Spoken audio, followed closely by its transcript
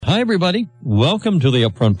Hi, everybody. Welcome to the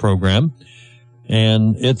Upfront program.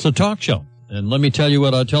 And it's a talk show. And let me tell you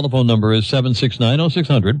what our telephone number is,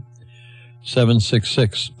 769-0600,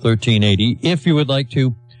 766-1380, if you would like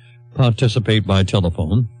to participate by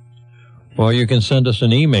telephone. Or you can send us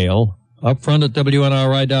an email,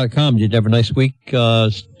 upfront@WNRI.com. Did you have a nice week?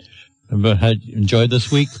 Enjoyed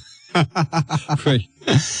this week?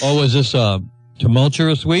 Or was this a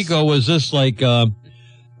tumultuous week? Or was this like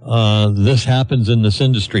this happens in this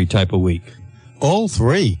industry type of week? All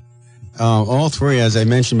three. As I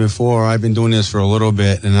mentioned before, I've been doing this for a little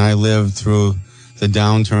bit, and I lived through the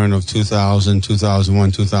downturn of 2000,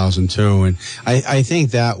 2001, 2002. And I think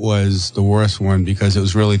that was the worst one because it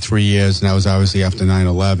was really 3 years, and that was obviously after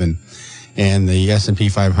 9/11. And the S&P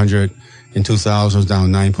 500 in 2000 was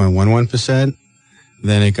down 9.11%.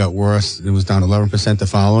 Then it got worse. It was down 11% the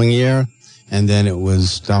following year. And then it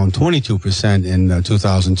was down 22% in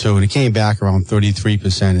 2002. And it came back around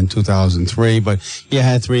 33% in 2003. But you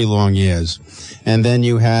had 3 long years. And then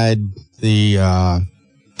you had the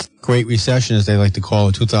Great Recession, as they like to call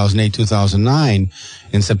it, 2008, 2009.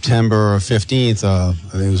 In September 15th,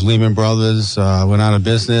 it was Lehman Brothers went out of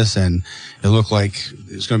business, and it looked like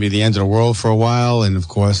it was going to be the end of the world for a while. And, of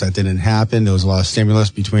course, that didn't happen. There was a lot of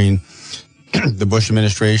stimulus between the Bush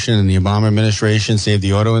administration and the Obama administration, saved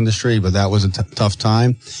the auto industry, but that was a tough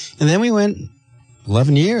time. And then we went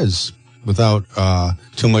 11 years without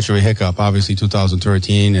too much of a hiccup. Obviously,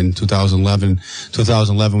 2013 and 2011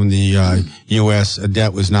 when the U.S.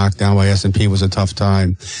 debt was knocked down by S&P was a tough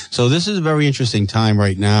time. So this is a very interesting time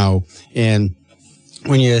right now. And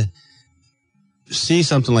when you see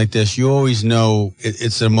something like this, you always know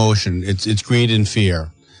it's emotion. It's greed and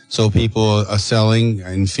fear. So people are selling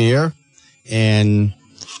in fear. And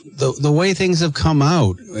the way things have come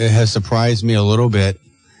out, it has surprised me a little bit.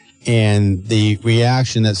 And the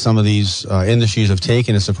reaction that some of these industries have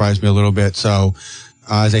taken has surprised me a little bit. So,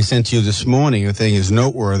 as I sent to you this morning, the thing is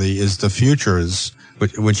noteworthy is the futures,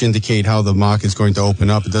 which indicate how the market's going to open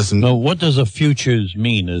up. It doesn't. No, what does a futures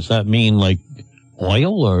mean? Does that mean like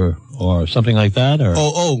oil or something like that? Or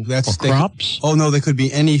that's crops? No, they could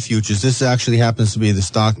be any futures. This actually happens to be the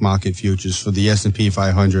stock market futures for the S&P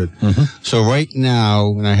 500. Mm-hmm. So right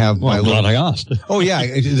now, and I have I'm glad I asked.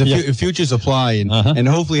 Futures apply, and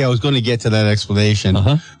hopefully I was going to get to that explanation.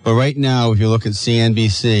 But right now, if you look at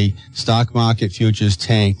CNBC, stock market futures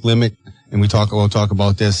tank limit, and we'll talk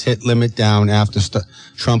about this, hit limit down after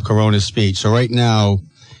Trump Corona's speech. So right now,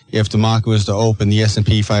 if the market was to open, the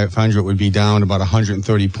S&P 500 would be down about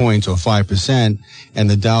 130 points or 5%, and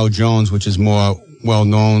the Dow Jones, which is more well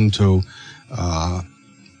known to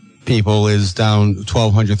people, is down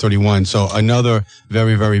 1,231. So another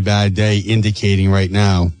very, very bad day indicating right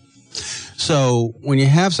now. So when you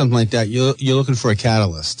have something like that, you're looking for a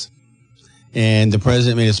catalyst. And the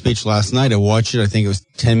president made a speech last night. I watched it. I think it was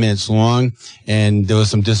 10 minutes long, and there was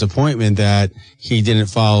some disappointment that he didn't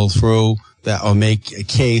follow through or make a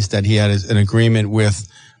case that he had an agreement with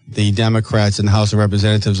the Democrats in the House of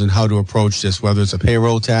Representatives on how to approach this, whether it's a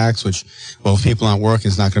payroll tax, which, well, if people aren't working,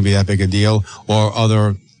 it's not going to be that big a deal, or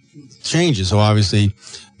other changes. So obviously,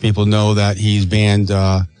 people know that he's banned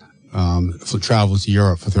travel to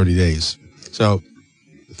Europe for 30 days. So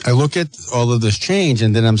I look at all of this change,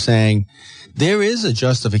 and then I'm saying there is a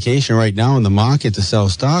justification right now in the market to sell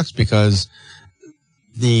stocks because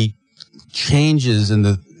the changes in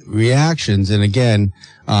the reactions, and again,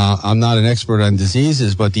 I'm not an expert on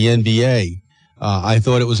diseases, but the NBA, I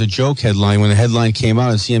thought it was a joke headline. When the headline came out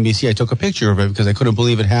on CNBC, I took a picture of it because I couldn't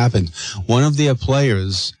believe it happened. One of their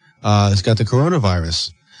players has got the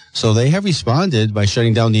coronavirus. So they have responded by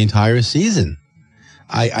shutting down the entire season.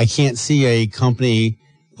 I can't see a company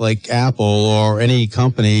like Apple or any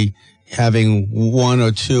company having 1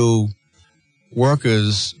 or 2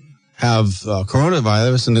 workers have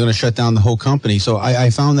coronavirus and they're going to shut down the whole company. So I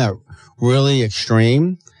found that really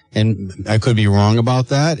extreme, and I could be wrong about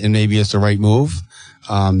that, and maybe it's the right move.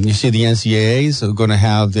 You see the NCAAs are going to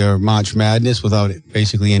have their March Madness without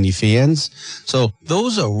basically any fans. So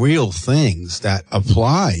those are real things that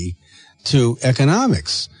apply to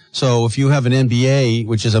economics. So if you have an NBA,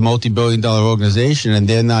 which is a multi-billion-dollar organization, and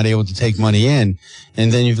they're not able to take money in,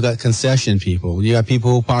 and then you've got concession people, you got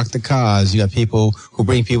people who park the cars, you got people who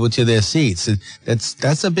bring people to their seats.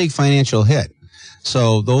 That's a big financial hit.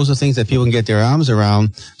 So those are things that people can get their arms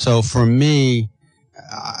around. So for me,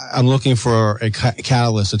 I'm looking for a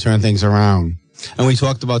catalyst to turn things around. And we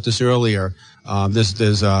talked about this earlier.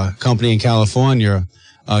 There's a company in California,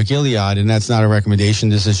 Gilead, and that's not a recommendation.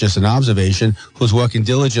 This is just an observation, who's working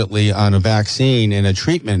diligently on a vaccine and a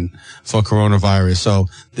treatment for coronavirus. So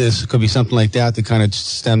this could be something like that to kind of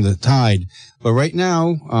stem the tide. But right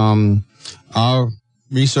now, our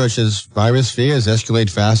research is virus fears escalate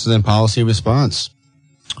faster than policy response.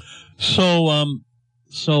 So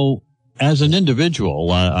as an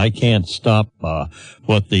individual, I can't stop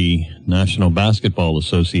what the National Basketball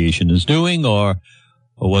Association is doing, or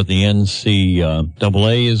what the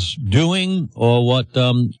NCAA is doing, or what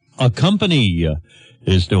a company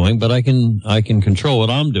is doing. But I can control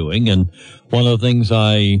what I'm doing, and one of the things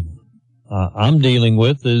I'm dealing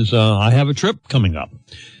with is I have a trip coming up,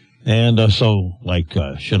 and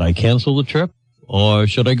should I cancel the trip or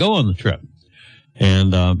should I go on the trip?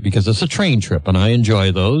 And because it's a train trip, and I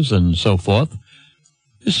enjoy those and so forth.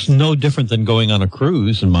 It's no different than going on a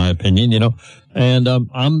cruise, in my opinion, And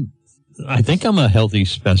I think I'm a healthy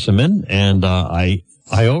specimen, and I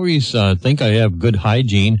always think I have good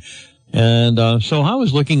hygiene. And so I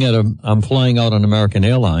was looking at I'm flying out on American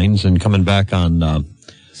Airlines and coming back on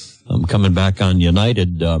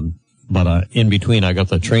United, but in between I got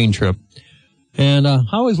the train trip. And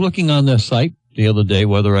I was looking on their site the other day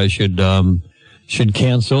whether I should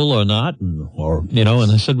cancel or not, and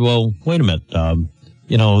I said, well, wait a minute,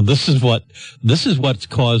 this is what's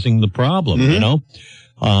causing the problem,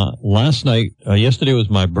 last night, yesterday was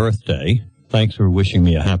my birthday. Thanks for wishing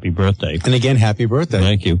me a happy birthday. And again, happy birthday.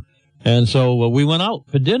 Thank you. And so we went out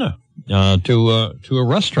for dinner, to a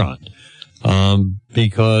restaurant,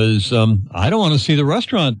 because, I don't want to see the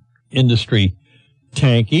restaurant industry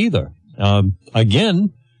tank either.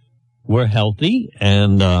 Again, we're healthy,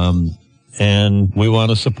 and we want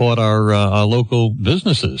to support our local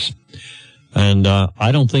businesses. And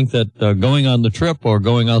I don't think that going on the trip or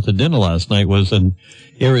going out to dinner last night was an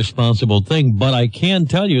irresponsible thing. But I can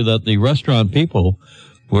tell you that the restaurant people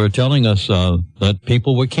were telling us that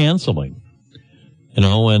people were canceling. And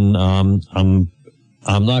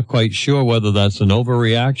I'm not quite sure whether that's an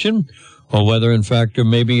overreaction or whether, in fact, or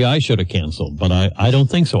maybe I should have canceled. But I don't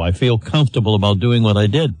think so. I feel comfortable about doing what I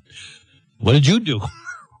did. What did you do?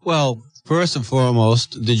 Well, first and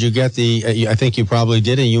foremost, did you get I think you probably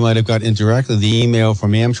did, and you might have got indirectly the email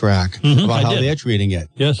from Amtrak about how they're treating it.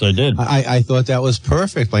 Yes, I did. I thought that was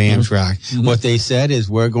perfect by Amtrak. Mm-hmm. What they said is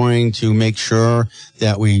we're going to make sure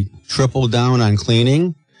that we triple down on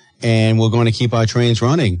cleaning, and we're going to keep our trains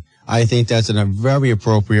running. I think that's a very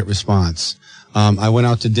appropriate response. I went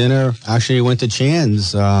out to dinner. Actually, I went to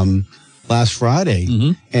Chan's last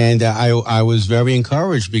Friday, and I was very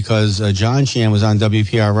encouraged because John Chan was on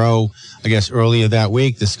WPRO, I guess, earlier that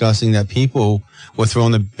week discussing that people were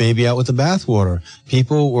throwing the baby out with the bathwater.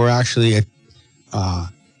 People were actually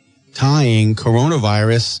tying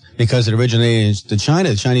coronavirus because it originated in China,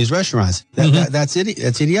 the Chinese restaurants. That's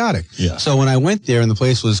idiotic. Yeah. So when I went there and the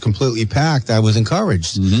place was completely packed, I was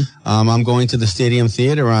encouraged. I'm going to the Stadium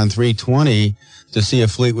Theater on 320 to see a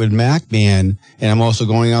Fleetwood Mac band, and I'm also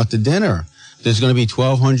going out to dinner. There's going to be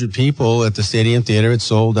 1,200 people at the Stadium Theater. It's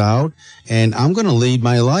sold out, and I'm going to lead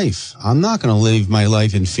my life. I'm not going to live my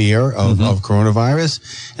life in fear of coronavirus.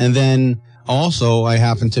 And then also, I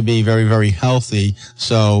happen to be very, very healthy,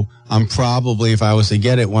 so I'm probably, if I was to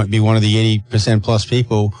get it, be one of the 80% plus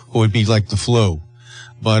people who would be like the flu.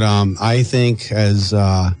 But I think, as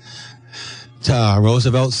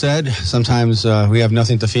Roosevelt said, sometimes we have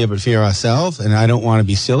nothing to fear but fear ourselves, and I don't want to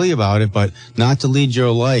be silly about it, but not to lead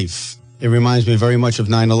your life. It reminds me very much of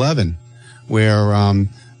 9/11, where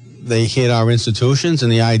they hit our institutions,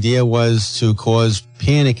 and the idea was to cause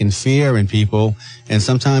panic and fear in people. And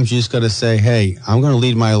sometimes you just got to say, hey, I'm going to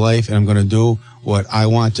lead my life, and I'm going to do what I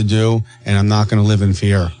want to do, and I'm not going to live in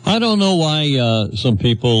fear. I don't know why some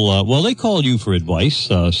people, they called you for advice,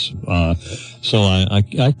 so I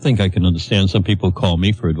think I can understand some people call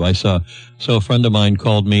me for advice. So a friend of mine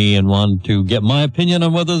called me and wanted to get my opinion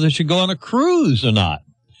on whether they should go on a cruise or not.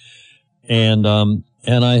 And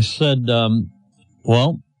I said, they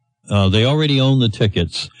already own the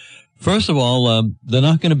tickets. First of all, there are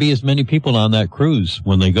not going to be as many people on that cruise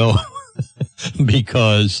when they go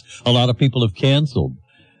because a lot of people have canceled.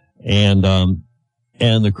 And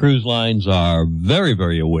the cruise lines are very,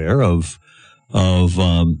 very aware of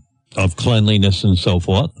cleanliness and so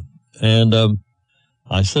forth. And,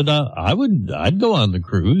 I said, I'd go on the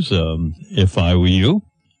cruise, if I were you.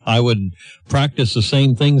 I would practice the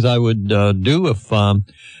same things I would do if I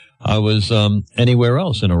was anywhere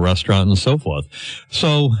else in a restaurant and so forth.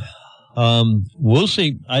 So we'll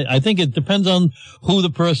see. I think it depends on who the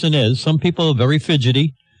person is. Some people are very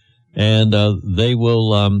fidgety, and they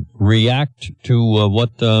will react to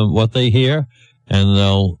what they hear, and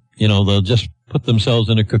they'll just put themselves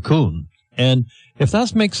in a cocoon. And if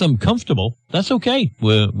that makes them comfortable, that's okay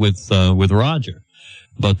with Roger.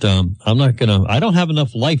 But I don't have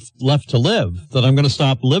enough life left to live that I'm going to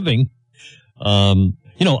stop living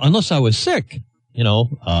unless I was sick,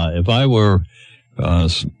 if I were,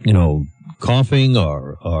 coughing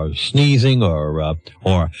or sneezing or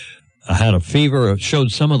I had a fever,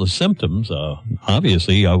 showed some of the symptoms,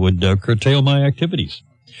 obviously I would curtail my activities.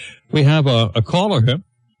 We have a caller here.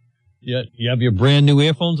 You have your brand new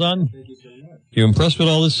earphones on? Thank you so much. You impressed with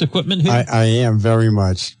all this equipment here? I am very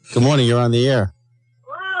much. Good morning. You're on the air.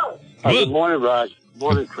 Wow. Good morning, Raj. Good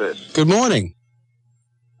morning, Chris. Good morning.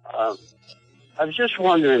 I was just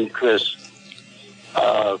wondering, Chris,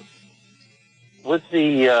 with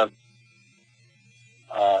the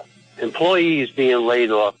employees being laid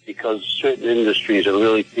off because certain industries are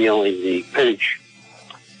really feeling the pinch,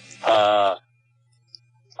 are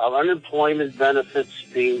unemployment benefits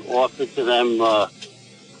being offered to them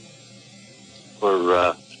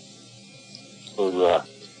for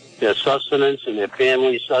their sustenance and their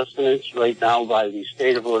family sustenance right now by the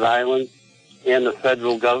state of Rhode Island and the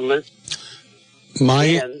federal government? Go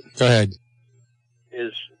ahead.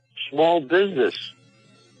 Is small business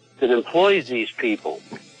that employs these people,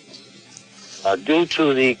 due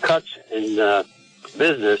to the cuts in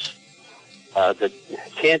business that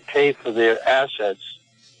can't pay for their assets,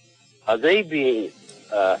 are they being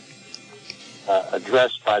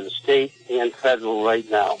addressed by the state and federal right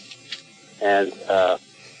now? And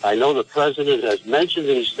I know the president has mentioned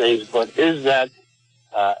these things, but is that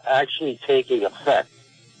actually taking effect?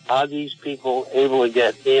 Are these people able to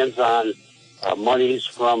get hands-on monies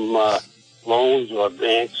from loans or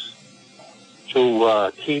banks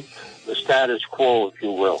to keep the status quo, if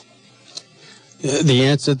you will? The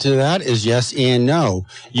answer to that is yes and no.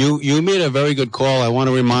 You made a very good call. I want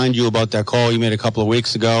to remind you about that call you made a couple of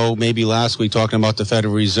weeks ago, maybe last week, talking about the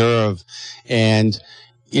Federal Reserve. And,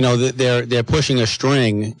 they're pushing a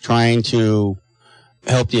string trying to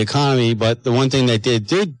help the economy, but the one thing that they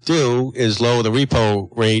did do is lower the repo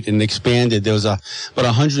rate and expanded. There was about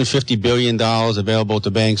 $150 billion available to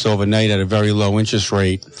banks overnight at a very low interest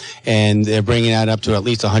rate, and they're bringing that up to at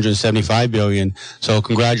least $175 billion. So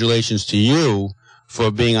congratulations to you for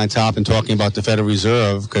being on top and talking about the Federal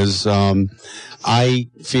Reserve, because I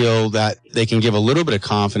feel that they can give a little bit of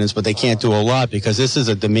confidence, but they can't do a lot because this is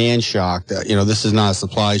a demand shock. This is not a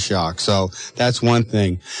supply shock. So that's one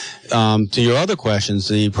thing. To your other questions,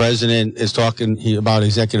 the president is talking about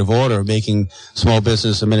executive order making Small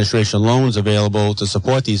Business Administration loans available to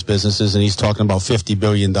support these businesses, and he's talking about $50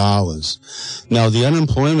 billion. Now, the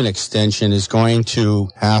unemployment extension is going to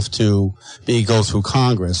have to go through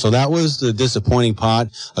Congress. So that was the disappointing part,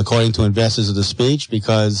 according to investors of the speech,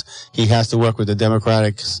 because he has to work with the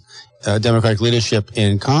Democratic leadership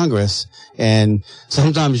in Congress, and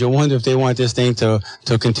sometimes you wonder if they want this thing to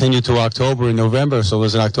continue to October and November, so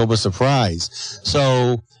there's an October surprise.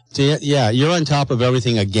 So, you're on top of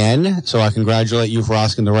everything again, so I congratulate you for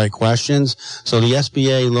asking the right questions. So the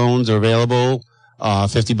SBA loans are available,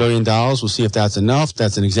 $50 billion. We'll see if that's enough.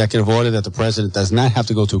 That's an executive order that the president does not have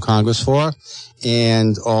to go to Congress for.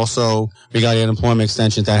 And also, regarding unemployment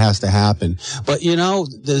extension, that has to happen. But,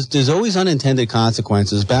 there's always unintended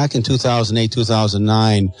consequences. Back in 2008,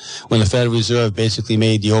 2009, when the Federal Reserve basically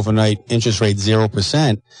made the overnight interest rate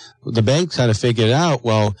 0%, the banks had to figure it out.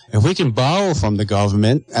 Well, if we can borrow from the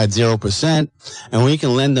government at 0% and we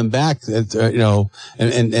can lend them back, and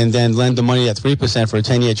then lend the money at 3% for a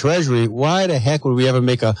 10-year treasury, why the heck would we ever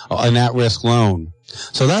make an at-risk loan?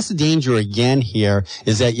 So that's the danger again here,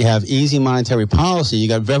 is that you have easy monetary policy. You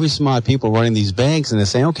got very smart people running these banks, and they're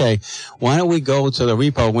saying, okay, why don't we go to the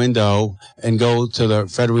repo window and go to the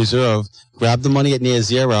Federal Reserve, grab the money at near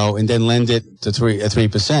zero, and then lend it to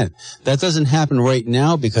 3%. That doesn't happen right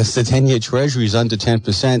now because the 10-year treasury is under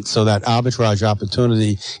 10%, so that arbitrage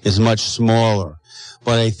opportunity is much smaller.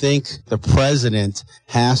 But I think the president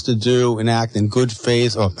has to do and act in good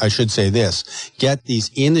faith, or I should say this, get these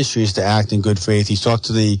industries to act in good faith. He's talked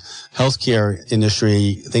to the healthcare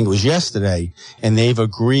industry, I think it was yesterday, and they've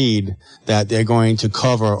agreed that they're going to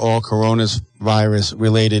cover all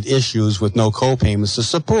coronavirus-related issues with no co-payments to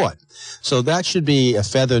support. So that should be a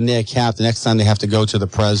feather in their cap the next time they have to go to the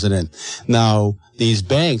president. Now, these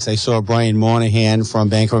banks, I saw Brian Moynihan from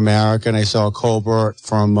Bank of America, and I saw Colbert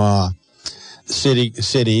from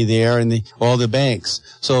City there, and all the banks.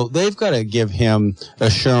 So they've got to give him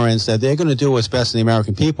assurance that they're going to do what's best for the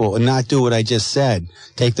American people and not do what I just said.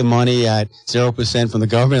 Take the money at 0% from the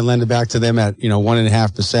government and lend it back to them at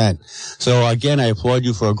 1.5%. So again, I applaud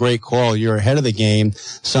you for a great call. You're ahead of the game.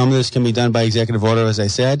 Some of this can be done by executive order, as I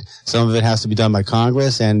said. Some of it has to be done by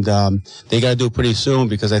Congress, and they got to do it pretty soon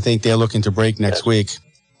because I think they're looking to break next week.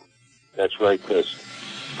 That's right, Chris.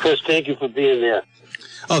 Chris, thank you for being there.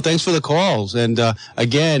 Oh, thanks for the calls. And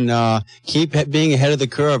again, keep being ahead of the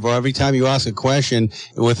curve. Or every time you ask a question,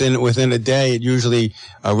 within a day, it usually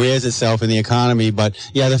rears itself in the economy. But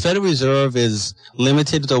yeah, the Federal Reserve is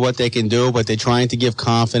limited to what they can do, but they're trying to give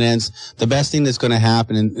confidence. The best thing that's going to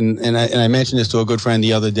happen, and I mentioned this to a good friend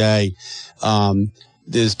the other day.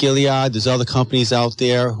 There's Gilead, there's other companies out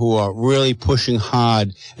there who are really pushing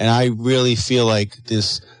hard, and I really feel like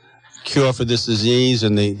this cure for this disease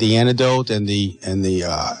and the antidote and the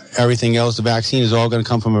everything else, the vaccine is all going to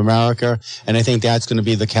come from America, and I think that's going to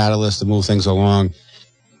be the catalyst to move things along.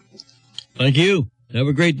 Thank you. Have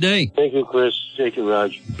a great day. Thank you, Chris. Thank you,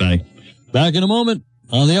 Raj. Bye. Back in a moment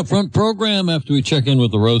on the Upfront program after we check in with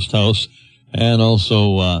the Roast House and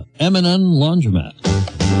also M&N Laundromat.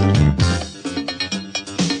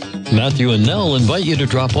 Matthew and Nell invite you to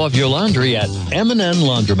drop off your laundry at M&N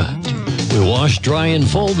Laundromat. We wash, dry, and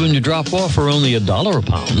fold when you drop off for only $1 a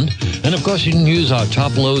pound. And, of course, you can use our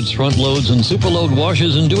top loads, front loads, and super load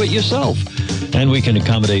washers and do it yourself. And we can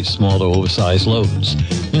accommodate small to oversized loads.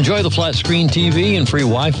 Enjoy the flat screen TV and free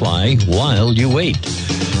Wi-Fi while you wait.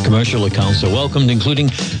 Commercial accounts are welcomed, including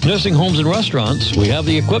nursing homes and restaurants. We have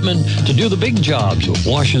the equipment to do the big jobs with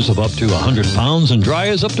washers of up to 100 pounds and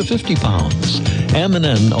dryers up to 50 pounds.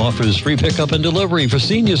 M&N offers free pickup and delivery for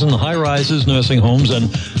seniors in the high-rises, nursing homes,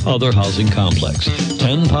 and other housing complex.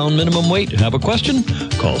 10-pound minimum weight. Have a question?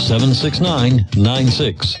 Call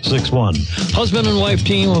 769-9661. Husband and wife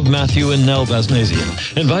team of Matthew and Nell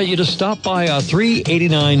Vasnesian invite you to stop by our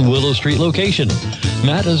 389 Willow Street location.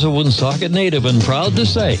 Matt is a Woonsocket native and proud to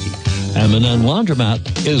say M&N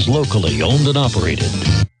Laundromat is locally owned and operated.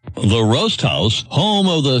 The Roast House, home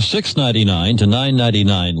of the $6.99 to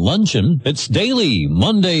 $9.99 luncheon. It's daily,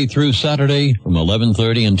 Monday through Saturday from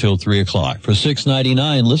 11:30 until 3 o'clock. For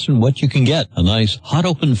 $6.99, listen what you can get. A nice hot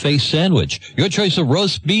open face sandwich. Your choice of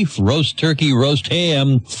roast beef, roast turkey, roast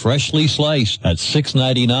ham, freshly sliced at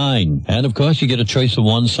 $6.99. And of course, you get a choice of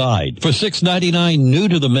one side. For $6.99, new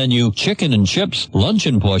to the menu, chicken and chips,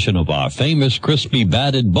 luncheon portion of our famous crispy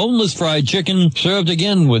batted boneless fried chicken, served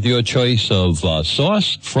again with your choice of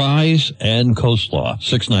sauce, fries, and coleslaw,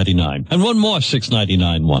 $6.99. And one more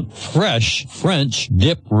 $6.99 one. Fresh French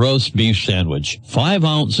dip roast beef sandwich. 5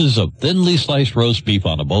 ounces of thinly sliced roast beef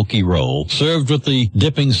on a bulky roll, served with the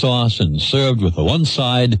dipping sauce and served with the one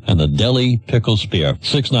side and the deli pickle spear,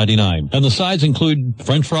 $6.99. And the sides include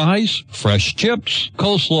French fries, fresh chips,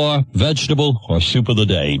 coleslaw, vegetable, or soup of the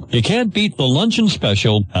day. You can't beat the luncheon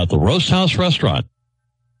special at the Roast House Restaurant.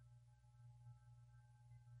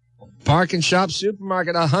 Park and Shop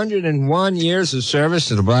Supermarket, 101 years of service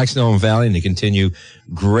to the Blackstone Valley, and to continue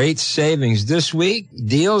great savings this week.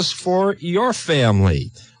 Deals for your family.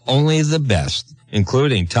 Only the best,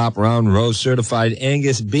 including top round roast certified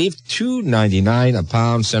Angus beef, $2.99 a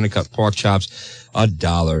pound. Center cut pork chops,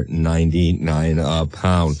 $1.99 a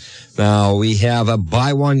pound. Now, we have a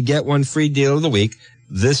buy one, get one free deal of the week.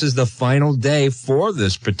 This is the final day for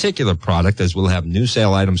this particular product, as we'll have new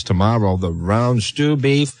sale items tomorrow. The round stew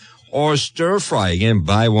beef or stir fry. Again,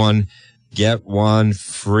 buy one, get one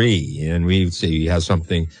free. And we see you have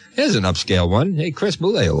something. Here's an upscale one. Hey, Chris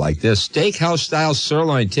Boulay will like this. Steakhouse-style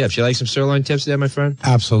sirloin tips. You like some sirloin tips there, my friend?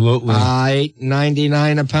 Absolutely.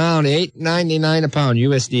 $8.99 a pound. $8.99 a pound.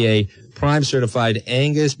 USDA Prime Certified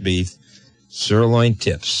Angus beef sirloin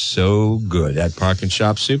tips. So good at Park and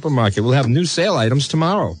Shop Supermarket. We'll have new sale items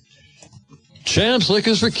tomorrow. Champs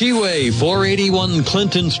Liquors for Keyway, 481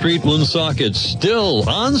 Clinton Street, Woonsocket. Still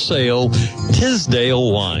on sale,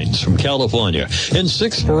 Tisdale wines from California in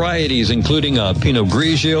 6 varieties, including a Pinot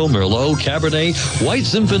Grigio, Merlot, Cabernet, White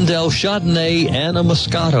Zinfandel, Chardonnay, and a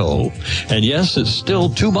Moscato. And yes, it's still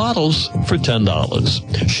 2 bottles for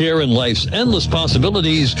 $10. Share in life's endless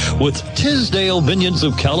possibilities with Tisdale Vineyards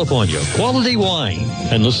of California. Quality wine.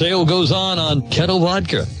 And the sale goes on Kettle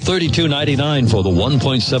Vodka, $32.99 for the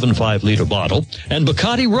 1.75-liter bottle. And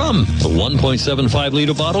Bacardi rum, the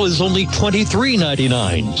 1.75-liter bottle, is only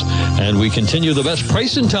 $23.99. And we continue the best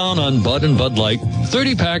price in town on Bud and Bud Light,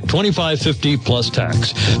 30-pack, $25.50 plus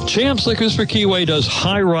tax. Champs Liquors for Keyway does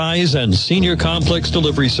high-rise and senior complex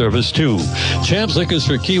delivery service, too. Champs Liquors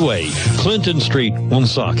for Keyway, Clinton Street,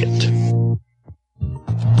 Woonsocket.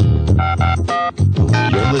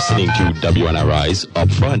 You're listening to WNRI's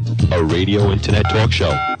Upfront, a radio internet talk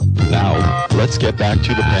show. Now, let's get back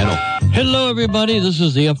to the panel. Hello, everybody. This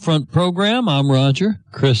is the Upfront program. I'm Roger.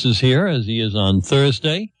 Chris is here, as he is on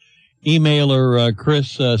Thursday. Emailer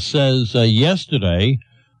Chris says yesterday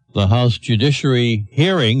the House Judiciary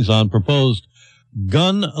hearings on proposed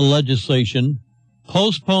gun legislation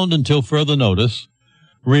postponed until further notice.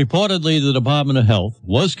 Reportedly, the Department of Health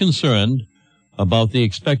was concerned about the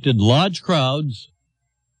expected large crowds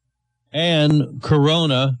and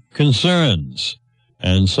corona concerns.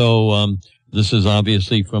 And so this is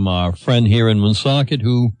obviously from our friend here in Woonsocket,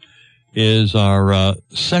 who is our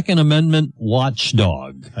Second Amendment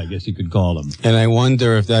watchdog, I guess you could call him. And I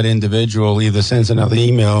wonder if that individual either sends another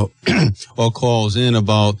email or calls in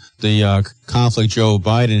about the conflict Joe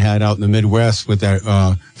Biden had out in the Midwest with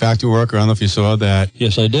that factory worker. I don't know if you saw that.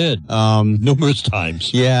 Yes, I did. Numerous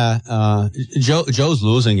times. Yeah. Joe's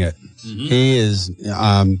losing it. Mm-hmm. He is.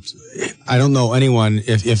 I don't know anyone.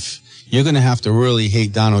 If you're going to have to really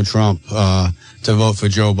hate Donald Trump to vote for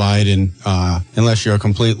Joe Biden, unless you're a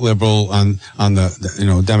complete liberal on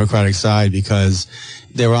the Democratic side, because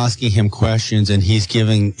they're asking him questions and he's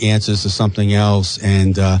giving answers to something else,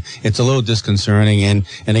 and it's a little disconcerting.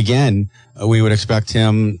 And again, we would expect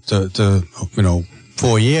him to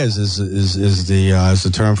 4 years is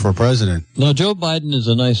the term for president. Now, Joe Biden is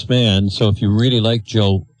a nice man, so if you really like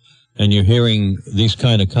Joe and you're hearing these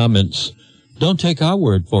kind of comments, don't take our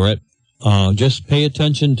word for it. Just pay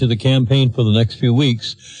attention to the campaign for the next few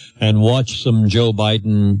weeks and watch some Joe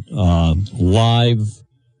Biden live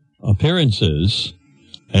appearances,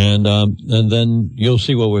 and then you'll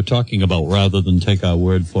see what we're talking about rather than take our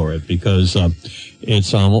word for it, because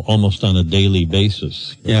it's almost on a daily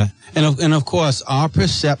basis. Yeah, and of course our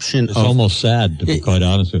perception it's almost sad, to be quite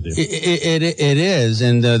honest with you. It is,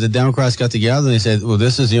 and the Democrats got together and they said, well,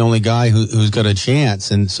 this is the only guy who's got a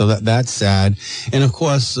chance, and so that's sad. And of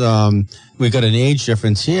course we got an age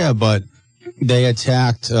difference here, but they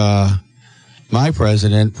attacked my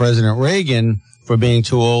President Reagan, for being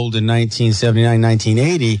too old in 1979,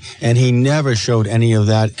 1980, and he never showed any of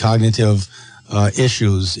that cognitive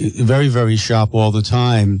issues. Very, very sharp all the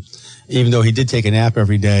time, even though he did take a nap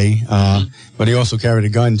every day. But he also carried a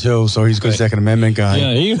gun, too, so he's a good Second Amendment guy.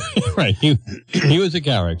 Yeah, he was a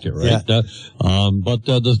character, right? Yeah. But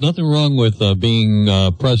there's nothing wrong with being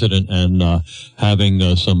president and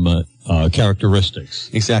having some characteristics.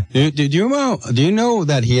 Exactly. Do you know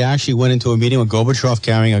that he actually went into a meeting with Gorbachev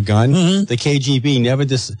carrying a gun? Mm-hmm. The KGB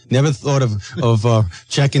never thought of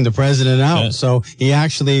checking the president out. Yeah. So he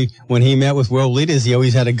actually, when he met with world leaders, he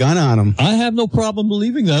always had a gun on him. I have no problem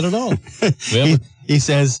believing that at all. He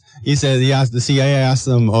says he asked the CIA asked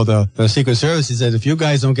them, or the Secret Service. He said, if you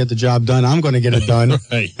guys don't get the job done, I'm going to get it done.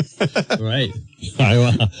 Right.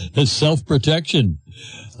 It's self-protection.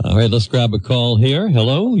 All right, let's grab a call here.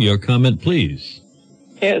 Hello, your comment, please.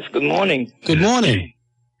 Yes, good morning. Good morning.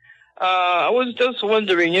 I was just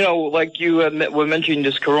wondering, like you were mentioning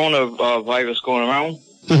this coronavirus going around.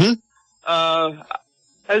 Mm-hmm.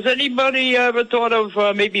 Has anybody ever thought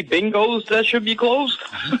of maybe bingos that should be closed?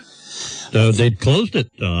 They'd closed it.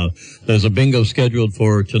 There's a bingo scheduled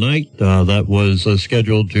for tonight. That was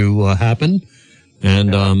scheduled to happen.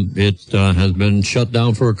 And it has been shut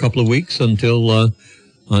down for a couple of weeks until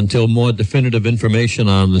more definitive information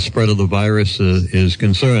on the spread of the virus is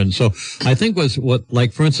concerned. So I think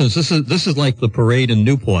for instance, this is like the parade in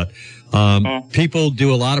Newport. People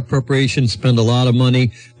do a lot of preparation, spend a lot of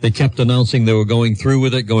money. They kept announcing they were going through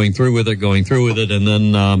with it,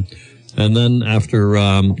 and then after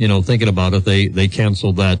thinking about it, they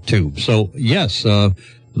canceled that too. So yes,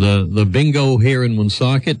 the bingo here in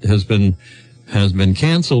Woonsocket has been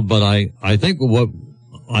canceled, but I think what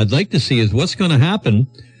I'd like to see is what's going to happen,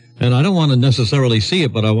 and I don't want to necessarily see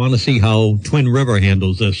it, but I want to see how Twin River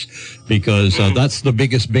handles this, because that's the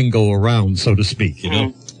biggest bingo around, so to speak,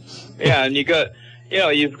 Yeah, and you've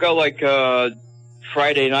got like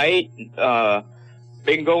Friday night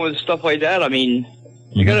bingo and stuff like that. I mean,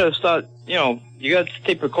 you got to start, you got to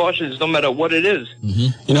take precautions no matter what it is.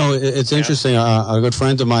 Mm-hmm. It's interesting. A good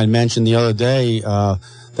friend of mine mentioned the other day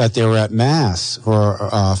that they were at Mass for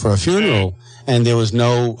a funeral, and there was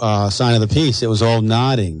no sign of the peace. It was all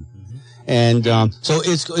nodding. And so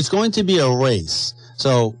it's going to be a race.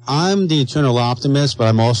 So I'm the eternal optimist, but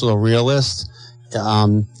I'm also a realist.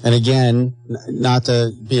 And again, not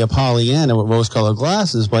to be a Pollyanna with rose-colored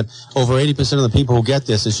glasses, but over 80% of the people who get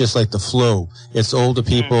this, it's just like the flu. It's older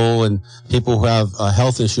people and people who have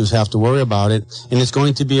health issues have to worry about it. And it's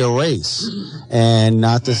going to be a race. And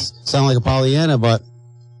not to sound like a Pollyanna, but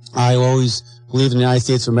I always believe in the United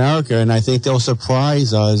States of America, and I think they'll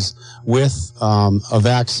surprise us with a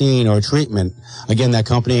vaccine or a treatment. Again, that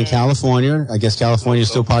company in California, I guess California is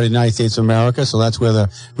still part of the United States of America, so that's where the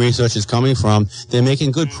research is coming from. They're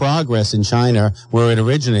making good progress in China, where it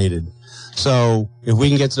originated. So if we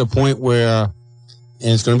can get to the point where, and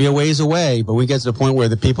it's going to be a ways away, but we get to the point where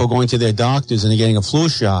the people are going to their doctors and they're getting a flu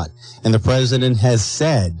shot, and the president has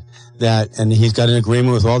said and he's got an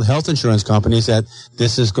agreement with all the health insurance companies that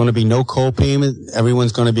this is going to be no co-payment.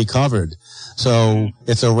 Everyone's going to be covered. So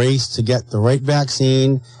it's a race to get the right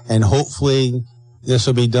vaccine, and hopefully this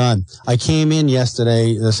will be done. I came in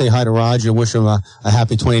yesterday to say hi to Roger and wish him a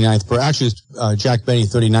happy 29th birthday. Actually, it's Jack Benny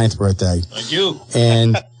 39th birthday. Thank you.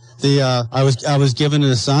 And I was given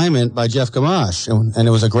an assignment by Jeff Gamache, and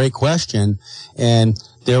it was a great question. And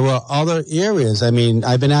there were other areas. I mean,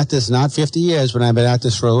 I've been at this not 50 years, but I've been at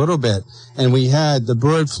this for a little bit. And we had the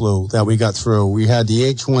bird flu that we got through. We had the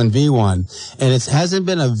H1V1, and it hasn't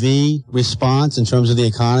been a V response in terms of the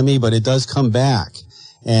economy, but it does come back.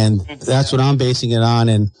 And that's what I'm basing it on.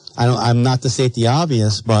 And I'm not to state the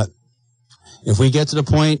obvious, but if we get to the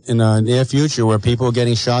point in the near future where people are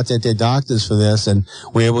getting shots at their doctors for this and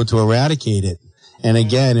we're able to eradicate it. And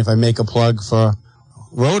again, if I make a plug for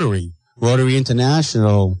Rotary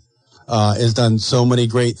International, has done so many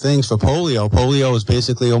great things for polio. Polio is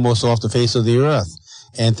basically almost off the face of the earth.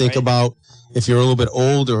 And think about, if you're a little bit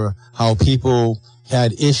older, how people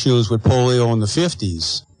had issues with polio in the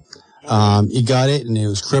 50s. You got it, and it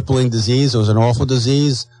was crippling disease. It was an awful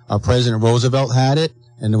disease. President Roosevelt had it,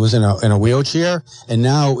 and it was in a wheelchair. And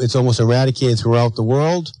now it's almost eradicated throughout the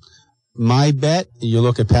world. My bet, you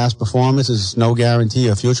look at past performance, is no guarantee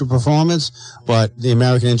of future performance, but the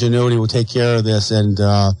American ingenuity will take care of this, and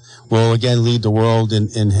will again lead the world in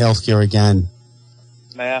healthcare again.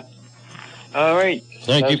 Yeah. All right.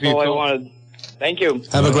 Thank you for your all I call. wanted. Thank you.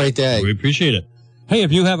 Have a great day. We appreciate it. Hey,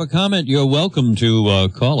 if you have a comment, you're welcome to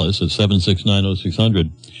call us at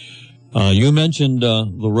 7690600. You mentioned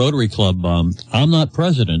the Rotary Club. I'm not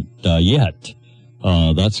president yet.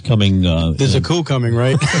 That's coming. There's a coup coming,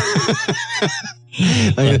 right?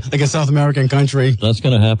 like a South American country. That's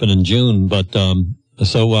going to happen in June. But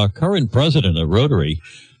so our current president of Rotary.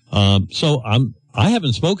 I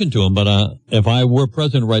haven't spoken to him, but if I were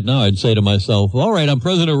president right now, I'd say to myself, all right, I'm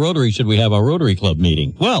president of Rotary. Should we have our Rotary Club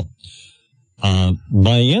meeting? Well,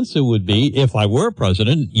 my answer would be, if I were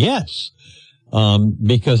president, yes.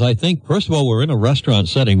 Because I think, first of all, we're in a restaurant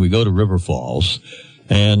setting. We go to River Falls,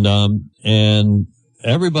 and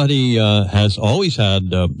everybody has always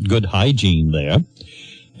had good hygiene there.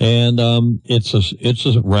 And it's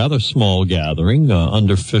a rather small gathering,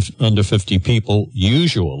 under 50 people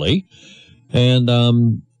usually. And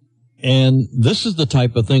this is the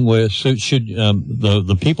type of thing where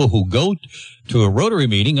the people who go to a Rotary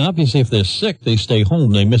meeting, obviously if they're sick, they stay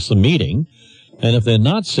home, they miss the meeting. And if they're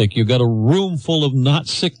not sick, you've got a room full of not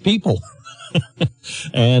sick people.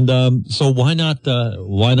 And so why not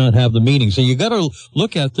have the meeting? So you got to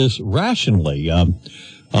look at this rationally.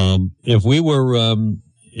 If we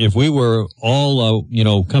were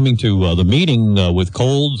all coming to the meeting with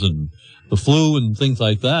colds and the flu and things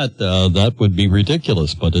like that, that would be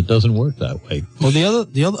ridiculous, but it doesn't work that way. Well,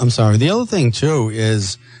 the other thing too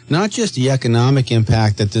is not just the economic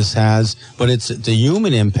impact that this has, but it's the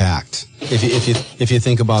human impact. If you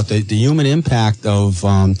think about the human impact of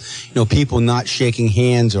people not shaking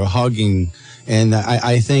hands or hugging, and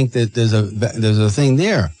I think that there's a thing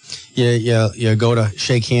there. You go to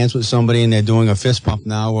shake hands with somebody and they're doing a fist pump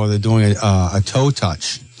now, or they're doing a toe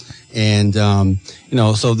touch. And,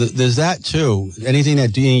 so there's that too. Anything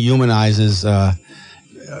that dehumanizes,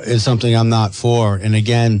 is something I'm not for. And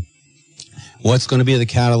again, what's going to be the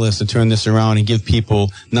catalyst to turn this around and give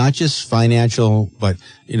people not just financial, but,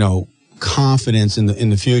 confidence in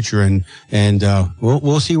the future. And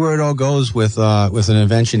we'll see where it all goes with an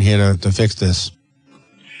invention here to fix this.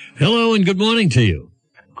 Hello and good morning to you.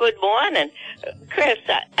 Good morning. Chris,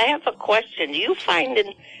 I have a question. Do you find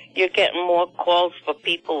you're getting more calls for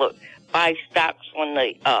people to buy stocks when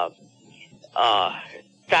the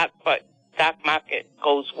stock market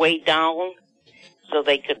goes way down, so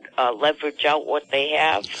they could leverage out what they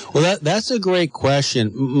have? Well, that's a great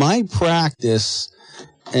question. My practice,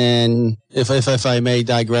 and if I may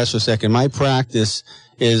digress for a second, my practice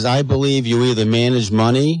is I believe you either manage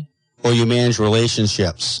money or you manage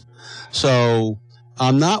relationships. So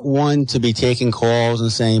I'm not one to be taking calls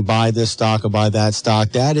and saying, buy this stock or buy that stock.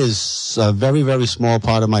 That is a very, very small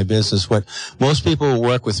part of my business. What most people who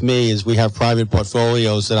work with me is we have private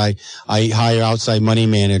portfolios that I hire outside money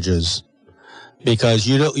managers, because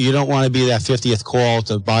you don't want to be that 50th call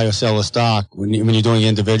to buy or sell a stock when you're doing it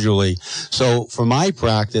individually. So for my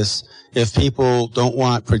practice, if people don't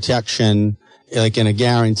want protection, like in a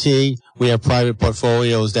guarantee, we have private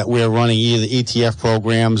portfolios that we're running, either ETF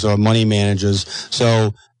programs or money managers.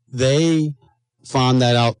 So they farm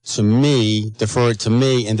that out to me, defer it to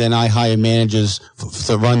me, and then I hire managers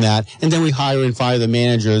to run that. And then we hire and fire the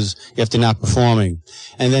managers if they're not performing.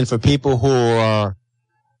 And then for people who are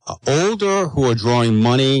older who are drawing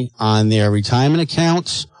money on their retirement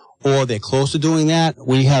accounts, or they're close to doing that,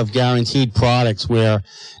 we have guaranteed products where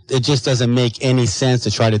it just doesn't make any sense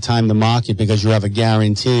to try to time the market because you have a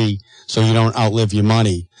guarantee so you don't outlive your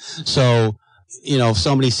money. So, if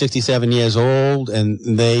somebody's 67 years old and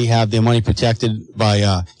they have their money protected by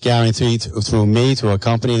a guarantee through me, through a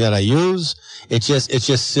company that I use, it's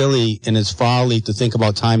just silly and it's folly to think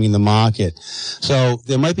about timing the market. So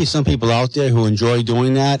there might be some people out there who enjoy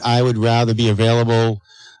doing that. I would rather be available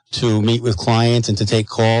to meet with clients and to take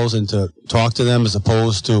calls and to talk to them as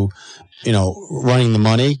opposed to, running the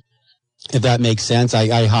money. If that makes sense,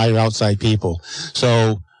 I hire outside people.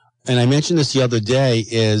 So, and I mentioned this the other day,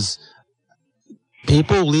 is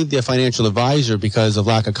people leave their financial advisor because of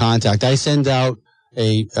lack of contact. I send out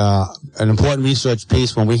an important research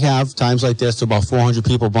piece when we have times like this to about 400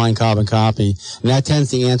 people buying carbon copy, and that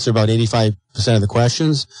tends to answer about 85% of the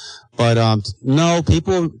questions. But no,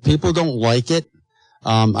 people don't like it.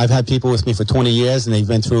 I've had people with me for 20 years and they've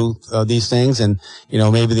been through these things, and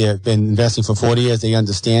maybe they've been investing for 40 years. They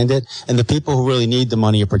understand it, and the people who really need the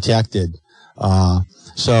money are protected.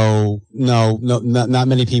 So no, not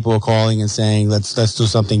many people are calling and saying let's do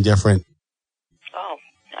something different. Oh,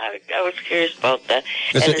 I was curious about that.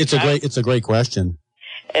 It's a great question.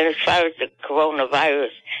 And as far as the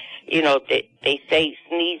coronavirus, they say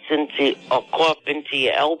sneeze into or cough into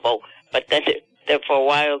your elbow, but then for a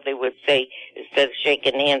while they would say instead of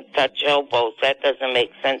shaking hands, touch elbows. That doesn't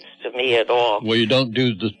make sense to me at all. Well, you don't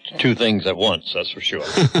do the two things at once, that's for sure.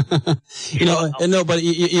 No, but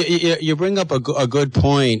you bring up a good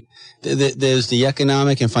point. There's the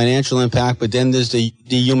economic and financial impact, but then there's the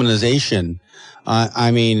dehumanization.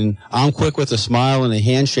 I'm quick with a smile and a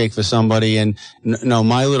handshake for somebody, and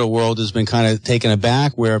my little world has been kind of taken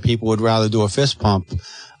aback where people would rather do a fist pump,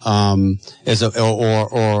 or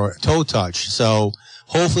toe touch. So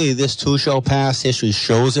hopefully this too shall pass. History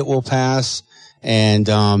shows it will pass. And,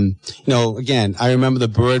 again, I remember the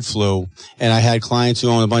bird flu, and I had clients who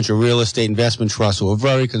own a bunch of real estate investment trusts who were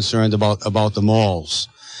very concerned about the malls.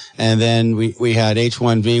 And then we had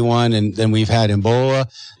H1N1, and then we've had Ebola.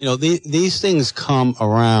 These things come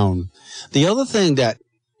around. The other thing that,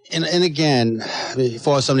 and again,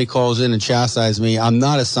 before somebody calls in and chastises me, I'm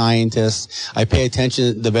not a scientist. I pay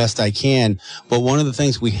attention the best I can. But one of the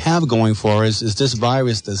things we have going for us is this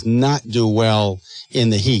virus does not do well in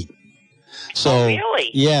the heat. So, really?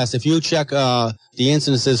 Yes, if you check the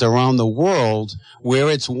incidences around the world where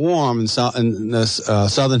it's warm in the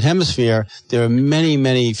southern hemisphere, there are many,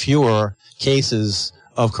 many fewer cases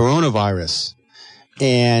of coronavirus.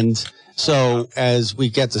 And so as we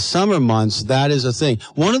get to summer months, that is a thing.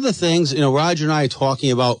 One of the things, Roger and I are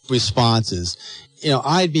talking about responses.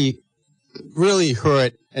 I'd be really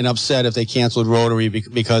hurt and upset if they canceled Rotary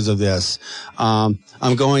because of this.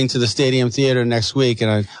 I'm going to the Stadium Theater next week,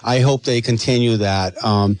 and I hope they continue that.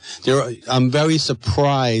 I'm very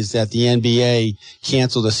surprised that the NBA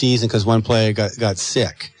canceled the season because one player got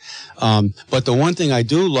sick. But the one thing I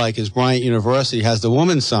do like is Bryant University has the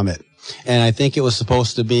Women's Summit. And I think it was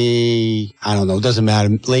supposed to be, I don't know, it doesn't matter,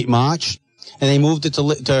 late March. And they moved it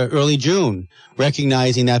to early June,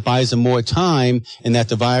 recognizing that buys them more time and that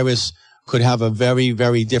the virus could have a very,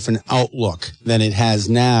 very different outlook than it has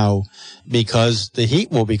now because the heat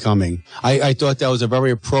will be coming. I thought that was a very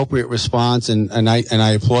appropriate response, and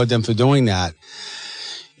I applaud them for doing that.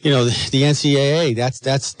 The NCAA,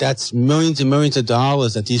 that's millions and millions of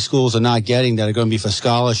dollars that these schools are not getting that are going to be for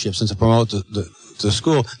scholarships and to promote the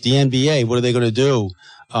school. The NBA, what are they going to do?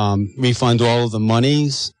 Refund all of the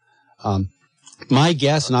monies? My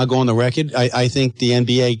guess, and I'll go on the record, I think the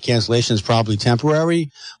NBA cancellation is probably temporary,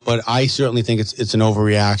 but I certainly think it's an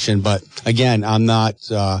overreaction. But again, I'm not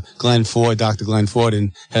Dr. Glenn Ford,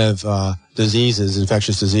 and have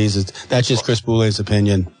infectious diseases. That's just Chris Boulet's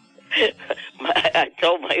opinion. I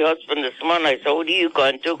told my husband this morning, I said, what are you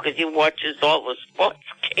going to do? Because he watches all the sports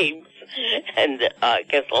games. And I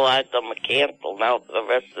guess a lot of them are canceled now for the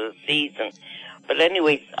rest of the season. But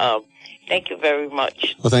anyways, thank you very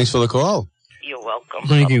much. Well, thanks for the call. You're welcome.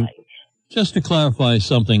 Thank you. Bye-bye. Just to clarify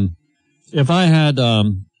something, if I had,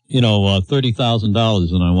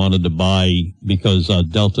 $30,000 and I wanted to buy because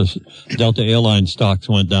Delta Airlines stocks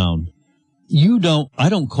went down, I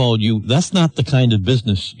don't call you. That's not the kind of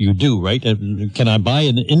business you do, right? Can I buy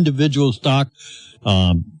an individual stock,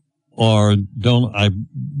 or don't I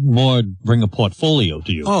more bring a portfolio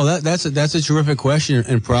to you? Oh, that's a terrific question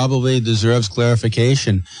and probably deserves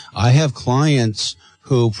clarification. I have clients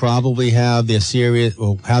who probably have their serious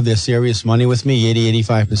money with me,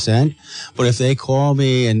 85%. But if they call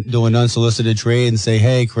me and do an unsolicited trade and say,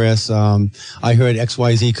 hey, Chris, I heard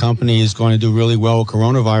XYZ company is going to do really well with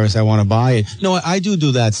coronavirus. I want to buy it. No, I do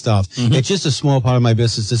that stuff. Mm-hmm. It's just a small part of my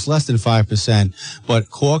business. It's less than 5%. But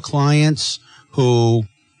core clients who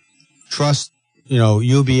trust,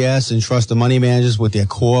 UBS and trust the money managers with their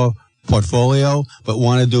core portfolio, but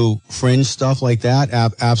want to do fringe stuff like that,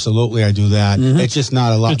 absolutely I do that. Mm-hmm. It's just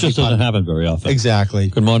not a lot. It just doesn't happen very often. Exactly.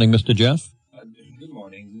 Good morning, Mr. Jeff. Good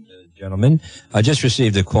morning, gentlemen. I just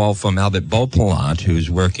received a call from Albert Beauplant, who's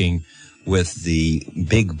working with the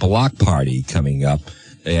big block party coming up.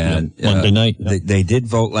 And Monday night. They did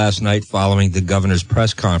vote last night following the governor's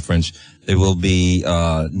press conference. They will be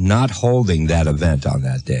not holding that event on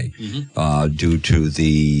that day due to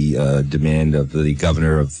the demand of the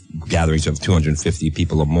governor of gatherings of 250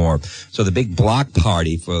 people or more. So the big block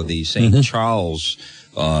party for the St. Charles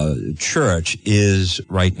Church is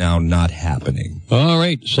right now not happening. All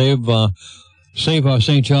right. Save our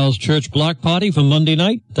St. Charles Church block party for Monday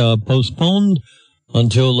night. Postponed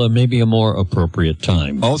until maybe a more appropriate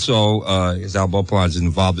time. Also, as Al Beauplant is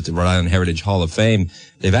involved with the Rhode Island Heritage Hall of Fame,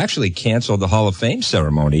 they've actually canceled the Hall of Fame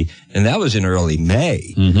ceremony, and that was in early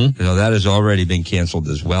May. Mm-hmm. So that has already been canceled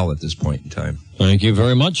as well at this point in time. Thank you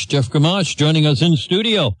very much. Jeff Gamache joining us in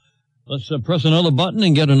studio. Let's press another button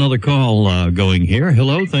and get another call going here.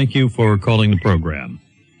 Hello, thank you for calling the program.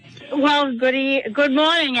 Well, good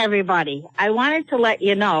morning, everybody. I wanted to let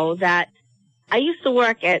you know that I used to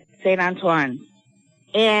work at St. Antoine's.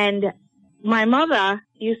 And my mother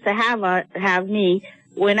used to have me,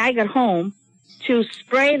 when I got home, to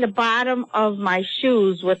spray the bottom of my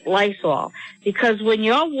shoes with Lysol. Because when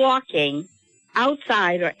you're walking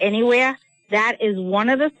outside or anywhere, that is one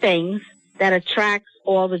of the things that attracts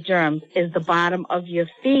all the germs, is the bottom of your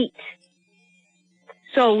feet.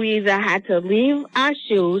 So we either had to leave our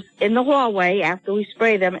shoes in the hallway after we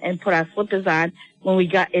spray them and put our slippers on when we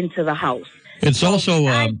got into the house. It's also,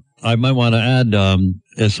 I might want to add,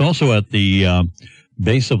 it's also at the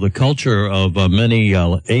base of the culture of many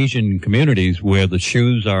Asian communities where the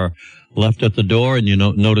shoes are left at the door, and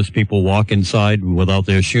notice people walk inside without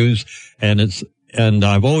their shoes, and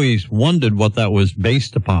I've always wondered what that was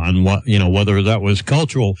based upon, whether that was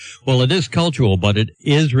cultural. Well, it is cultural, but it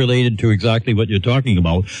is related to exactly what you're talking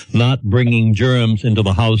about, not bringing germs into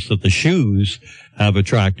the house that the shoes have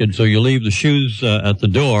attracted. So you leave the shoes at the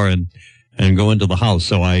door and go into the house.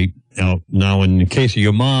 So now in the case of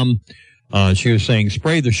your mom, she was saying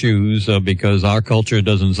spray the shoes because our culture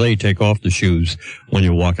doesn't say take off the shoes when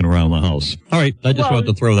you're walking around the house. All right. I just wanted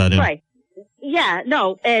to throw that in. Right. Yeah,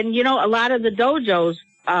 no. And, a lot of the dojos,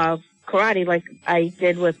 karate, like I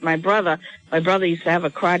did with my brother. My brother used to have a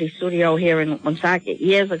karate studio here in Woonsocket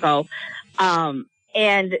years ago. And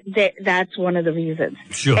that's one of the reasons.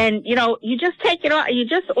 Sure. And, you just take it off.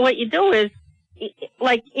 What you do is,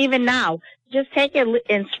 like even now, just take it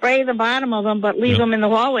and spray the bottom of them, but leave them in the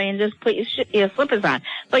hallway and just put your slippers on.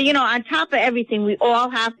 But, on top of everything, we all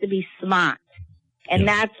have to be smart. And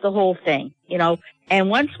that's the whole thing, And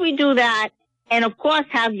once we do that, and of course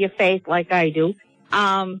have your faith like I do,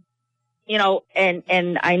 and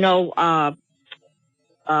I know,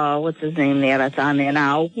 what's his name there that's on there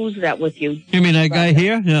now? Who's that with you? You mean that guy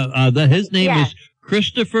here? His name is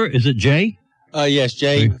Christopher, is it Jay? Yes,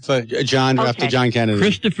 Jay, for John, after John Kennedy.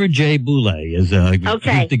 Christopher J. Boulay is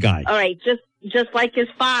he's the guy. All right, just like his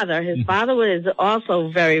father. His father was also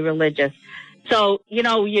very religious. So, you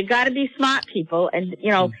got to be smart people, and,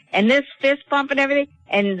 and this fist bump and everything,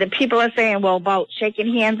 and the people are saying, well, about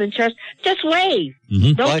shaking hands in church, just wave.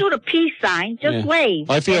 Mm-hmm. Don't do the peace sign, just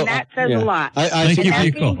wave. I feel, and that says a lot.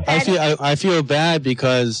 I feel bad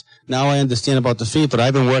because now I understand about the feet, but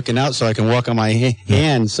I've been working out so I can walk on my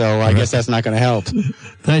hands, so I guess that's not going to help.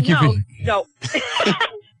 Thank you. No.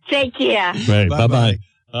 Take care. Right, bye-bye.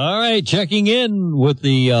 All right, checking in with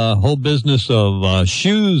the whole business of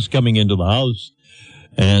shoes coming into the house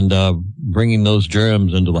and bringing those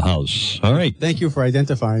germs into the house. All right. Thank you for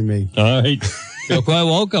identifying me. All right. You're quite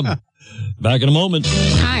welcome. Back in a moment.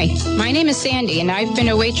 Hi, my name is Sandy, and I've been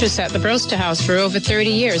a waitress at the Broster House for over 30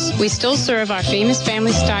 years. We still serve our famous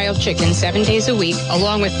family-style chicken 7 days a week,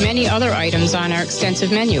 along with many other items on our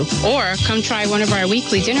extensive menu. Or come try one of our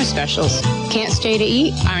weekly dinner specials. Can't stay to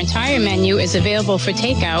eat? Our entire menu is available for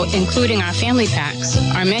takeout, including our family packs.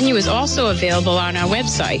 Our menu is also available on our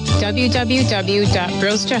website,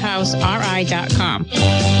 www.brosterhouseri.com.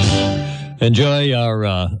 Enjoy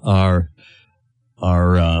our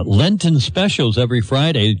Lenten specials every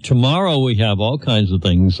Friday. Tomorrow we have all kinds of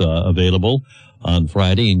things available on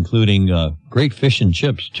Friday, including great fish and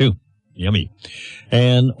chips, too. Yummy.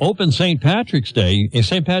 And open St. Patrick's Day.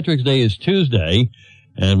 St. Patrick's Day is Tuesday,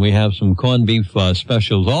 and we have some corned beef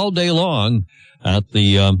specials all day long at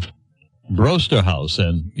the Broster House,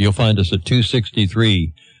 and you'll find us at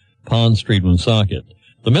 263 Pond Street, Woonsocket.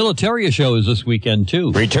 The Militaria Show is this weekend,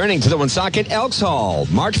 too. Returning to the Woonsocket Elks Hall,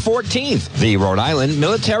 March 14th, the Rhode Island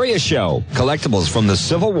Militaria Show. Collectibles from the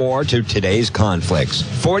Civil War to today's conflicts.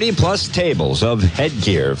 40-plus tables of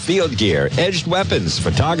headgear, field gear, edged weapons,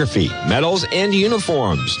 photography, medals, and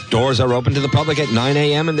uniforms. Doors are open to the public at 9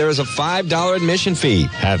 a.m., and there is a $5 admission fee.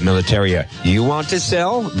 Have Militaria you want to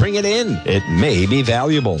sell? Bring it in. It may be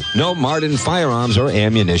valuable. No Martin firearms or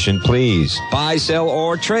ammunition, please. Buy, sell,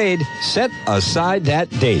 or trade. Set aside that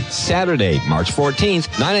date, Saturday, March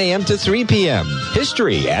 14th, 9 a.m. to 3 p.m.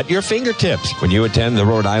 History at your fingertips when you attend the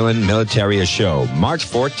Rhode Island Militaria Show, March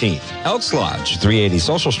 14th. Elks Lodge, 380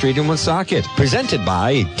 Social Street in Woonsocket. Presented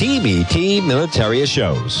by TBT Militaria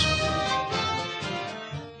Shows.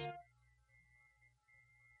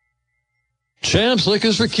 Champs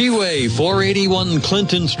Liquors for Keyway, 481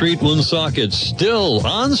 Clinton Street, Woonsocket. Still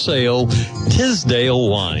on sale, Tisdale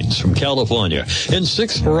wines from California in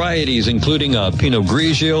 6 varieties, including a Pinot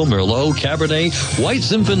Grigio, Merlot, Cabernet, White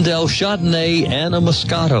Zinfandel, Chardonnay, and a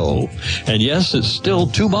Moscato. And yes, it's still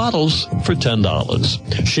 2 bottles for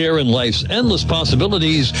 $10. Share in life's endless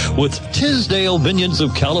possibilities with Tisdale Vineyards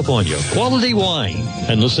of California. Quality wine.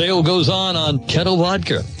 And the sale goes on Kettle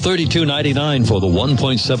Vodka, $32.99 for the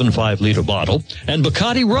 1.75-liter bottle. And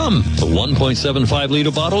Bacardi Rum, the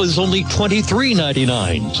 1.75-liter bottle, is only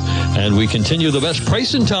 $23.99. And we continue the best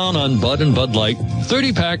price in town on Bud and Bud Light,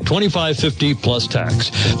 30-pack, $25.50 plus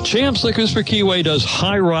tax. Champs Liquors for Keyway does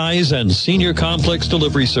high-rise and senior complex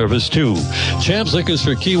delivery service, too. Champs Liquors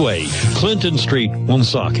for Keyway, Clinton Street,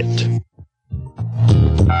 Woonsocket.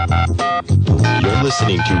 You're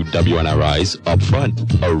listening to WNRI's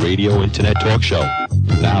Upfront, a radio internet talk show.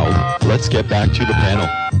 Now, let's get back to the panel.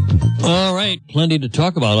 All right, plenty to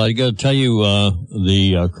talk about. I got to tell you,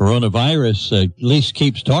 the coronavirus at least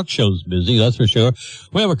keeps talk shows busy, that's for sure.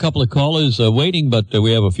 We have a couple of callers waiting, but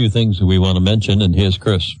we have a few things that we want to mention, and here's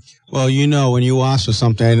Chris. Well, you know, when you ask for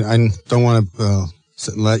something, I don't want to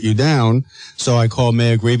let you down. So I called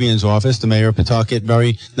Mayor Grebian's office, the mayor of Pawtucket,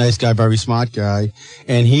 very nice guy, very smart guy.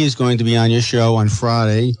 And he is going to be on your show on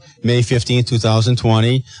Friday, May 15th,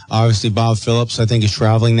 2020. Obviously, Bob Phillips, I think, is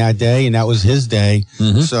traveling that day, and that was his day.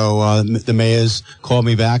 Mm-hmm. So the mayor's called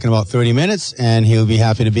me back in about 30 minutes, and he'll be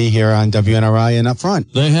happy to be here on WNRI and up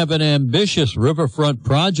front. They have an ambitious riverfront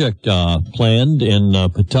project planned in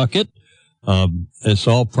Pawtucket. It's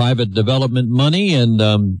all private development money,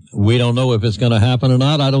 and we don't know if it's going to happen or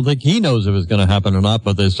not. I don't think he knows if it's going to happen or not,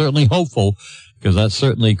 but they're certainly hopeful, because that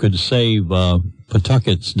certainly could save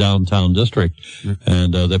Pawtucket's downtown district.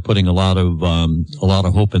 And they're putting a lot of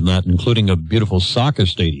hope in that, including a beautiful soccer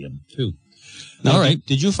stadium too. Now, all right.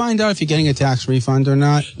 Did you find out if you're getting a tax refund or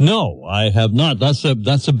not? No, I have not. That's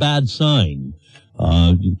a bad sign.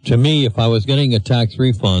 To me, if I was getting a tax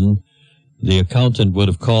refund, the accountant would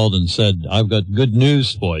have called and said, I've got good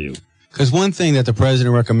news for you. Because one thing that the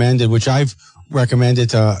president recommended, which I've recommended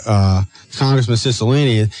to Congressman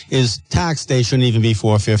Cicilline, is tax day shouldn't even be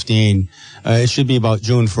 4/15. It should be about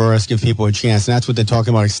June 1st, give people a chance. And that's what they're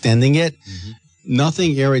talking about, extending it. Mm-hmm.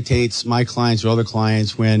 Nothing irritates my clients or other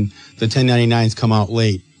clients when the 1099s come out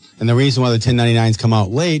late. And the reason why the 1099s come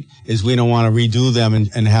out late is we don't want to redo them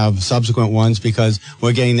and have subsequent ones, because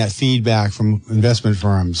we're getting that feedback from investment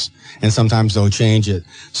firms, and sometimes they'll change it.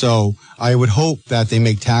 So I would hope that they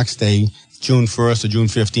make tax day June 1st or June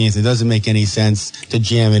 15th. It doesn't make any sense to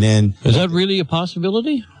jam it in. Is that really a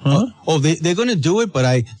possibility? Huh? They're going to do it,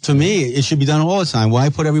 but to me, it should be done all the time. Why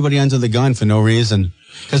put everybody under the gun for no reason?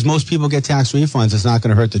 Because most people get tax refunds. It's not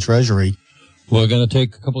going to hurt the Treasury. We're going to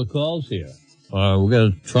take a couple of calls here. We're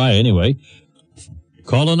going to try anyway.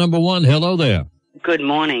 Caller number 1, hello there. Good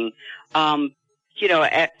morning. You know,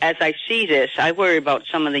 as I see this, I worry about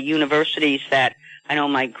some of the universities that I know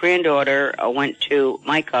my granddaughter went to,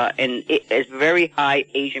 Micah, and it is very high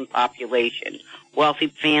Asian population. Wealthy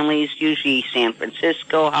families, usually San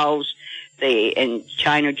Francisco house. In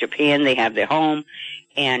China, Japan, they have their home.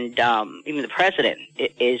 And even the president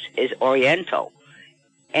is Oriental.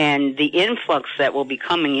 And the influx that will be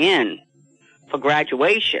coming in for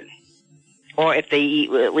graduation, or if they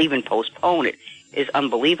will even postpone it, is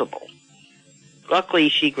unbelievable. Luckily,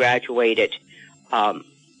 she graduated a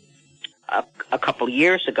couple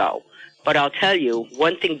years ago. But I'll tell you,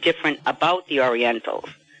 one thing different about the Orientals,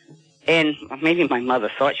 and maybe my mother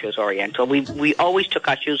thought she was Oriental, we always took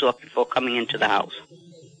our shoes off before coming into the house.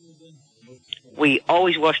 We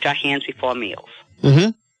always washed our hands before meals.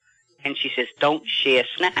 Mm-hmm. And she says, don't share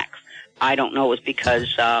snacks. I don't know, it was because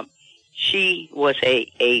she was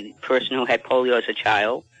a person who had polio as a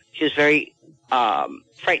child. She was very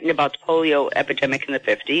frightened about the polio epidemic in the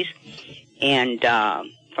 50s. And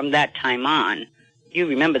from that time on, you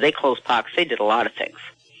remember they closed parks. They did a lot of things.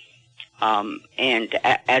 And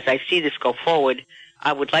as I see this go forward,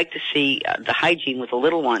 I would like to see the hygiene with the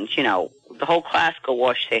little ones. You know, the whole class go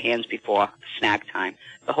wash their hands before snack time.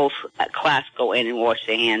 The whole class go in and wash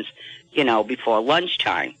their hands, you know, before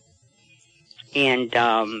lunchtime. And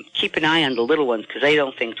keep an eye on the little ones because they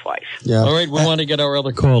don't think twice. Yeah. All right, we want to get our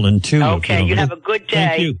other call in, too. Okay, you have a good day.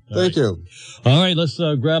 Thank you. Thank you. All right, let's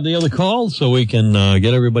grab the other call so we can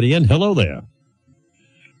get everybody in. Hello there.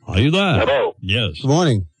 Are you there? Hello. Yes. Good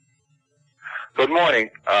morning. Good morning.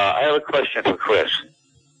 I have a question for Chris.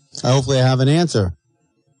 Hopefully I have an answer.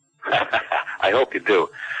 I hope you do.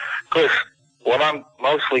 Chris, what I'm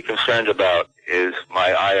mostly concerned about is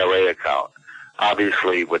my IRA account.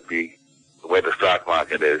 Obviously, with the way the stock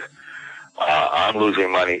market is, I'm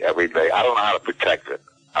losing money every day. I don't know how to protect it.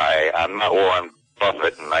 I'm not Warren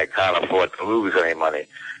Buffett, and I can't afford to lose any money.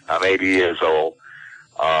 I'm 80 years old.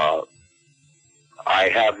 I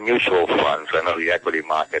have mutual funds. I know the equity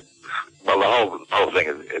market. Well, the whole thing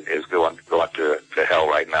is going to hell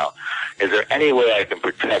right now. Is there any way I can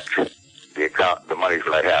protect the account, the money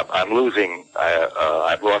that I have? I'm losing.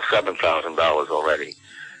 I've lost $7,000 already,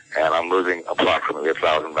 and I'm losing approximately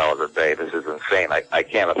 $1,000 a day. This is insane. I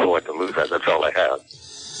can't afford to lose that. That's all I have.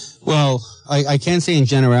 Well, I can say in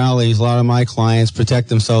generalities, a lot of my clients protect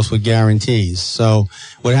themselves with guarantees. So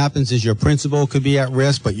what happens is your principal could be at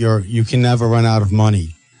risk, but you can never run out of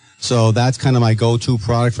money. So that's kind of my go-to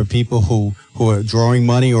product for people who are drawing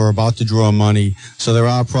money or about to draw money. So there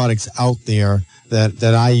are products out there that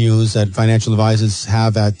I use that financial advisors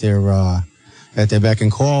have at their beck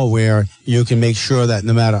and call where you can make sure that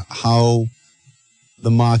no matter how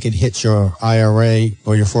the market hits your IRA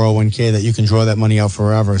or your 401k that you can draw that money out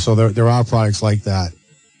forever. So there are products like that.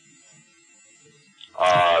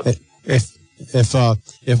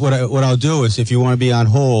 If what I'll do is if you want to be on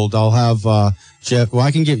hold, I'll have Jeff. Well, I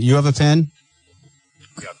can give you have a pen.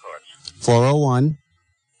 Yeah, of course. 401.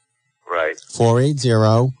 Right.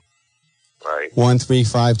 480. Right.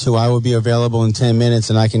 1352. I will be available in 10 minutes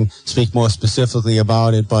and I can speak more specifically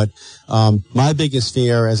about it. But my biggest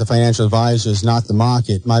fear as a financial advisor is not the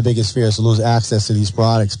market. My biggest fear is to lose access to these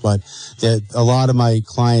products. But a lot of my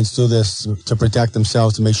clients do this to protect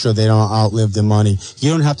themselves, to make sure they don't outlive their money. You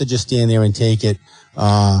don't have to just stand there and take it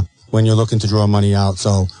when you're looking to draw money out.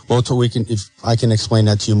 So if I can explain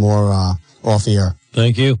that to you more off air.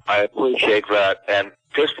 Thank you. I appreciate that. And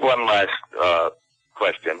just one last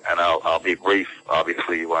question, and I'll be brief.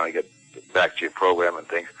 Obviously, you want to get back to your program and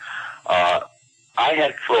things. I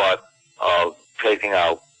had thought of taking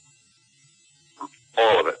out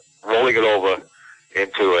all of it, rolling it over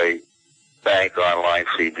into a bank online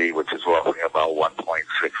CD, which is roughly about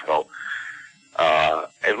 1.60.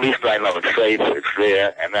 At least I know it's safe, it's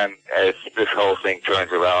there, and then as this whole thing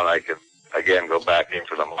turns around, I can again go back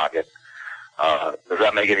into the market. Does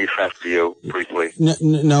that make any sense to you, briefly?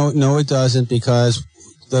 No, it doesn't, because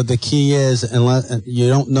the key is, unless you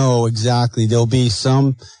don't know exactly, there'll be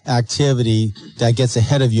some activity that gets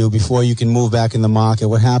ahead of you before you can move back in the market.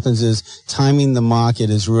 What happens is timing the market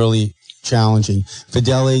is really challenging.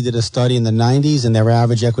 Fidelity did a study in the 90s, and their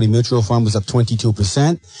average equity mutual fund was up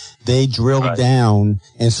 22%. They drilled down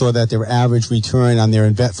and saw that their average return on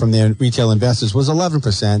from their retail investors was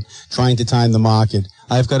 11%, trying to time the market.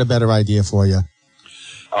 I've got a better idea for you.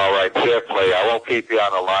 All right, fair play. I won't keep you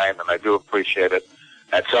on the line, and I do appreciate it.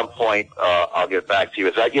 At some point, I'll get back to you.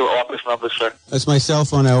 Is that your office number, sir? That's my cell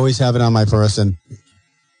phone. I always have it on my person.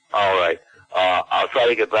 All right. I'll try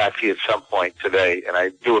to get back to you at some point today, and I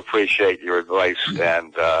do appreciate your advice.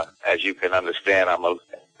 And as you can understand, I'm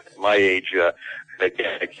my age. I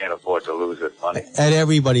can't afford to lose this money. At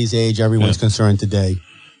everybody's age, everyone's concerned today.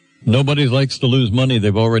 Nobody likes to lose money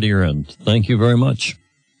they've already earned. Thank you very much.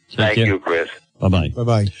 Thank you, Chris. Bye-bye.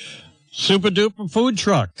 Bye-bye. Super Duper Food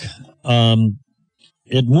Truck.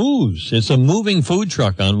 It moves. It's a moving food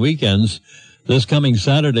truck on weekends. This coming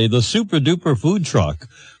Saturday, the Super Duper Food Truck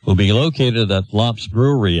will be located at Lops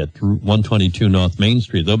Brewery at 122 North Main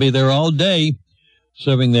Street. They'll be there all day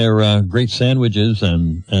serving their great sandwiches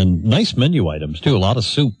and nice menu items, too. A lot of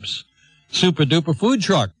soups. Super Duper Food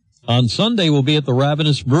Truck on Sunday will be at the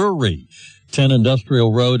Ravenous Brewery, 10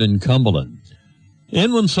 Industrial Road in Cumberland.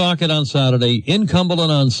 In Woonsocket on Saturday, in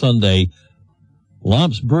Cumberland on Sunday,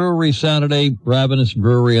 Lops Brewery Saturday, Ravenous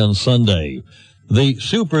Brewery on Sunday. The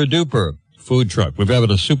Super Duper food truck. We've had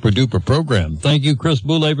a super-duper program. Thank you, Chris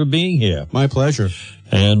Boulay, for being here. My pleasure.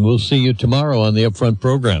 And we'll see you tomorrow on the Upfront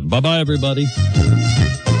program. Bye-bye, everybody.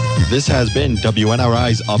 This has been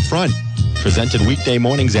WNRI's Upfront, presented weekday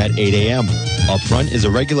mornings at 8 a.m. Upfront is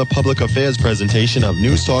a regular public affairs presentation of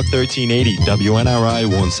News Talk 1380, WNRI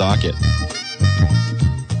Woonsocket.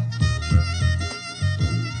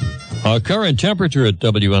 Our current temperature at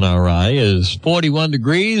WNRI is 41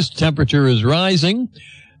 degrees. Temperature is rising.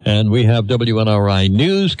 And we have WNRI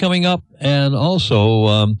News coming up, and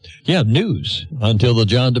also, news until the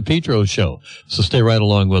John DePietro Show. So stay right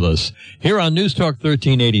along with us here on News Talk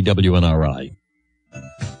 1380 WNRI.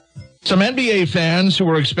 Some NBA fans who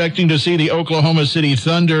were expecting to see the Oklahoma City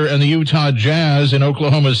Thunder and the Utah Jazz in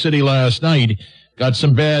Oklahoma City last night got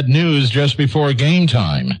some bad news just before game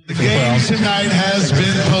time. The game tonight has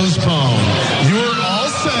been postponed. You're all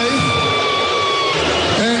safe.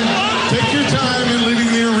 And take your time in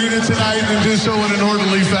leaving the arena tonight and do so in an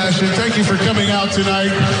orderly fashion. Thank you for coming out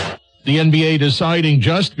tonight. The NBA deciding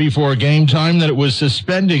just before game time that it was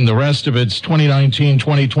suspending the rest of its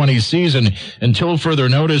 2019-2020 season until further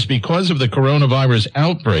notice because of the coronavirus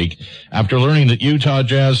outbreak after learning that Utah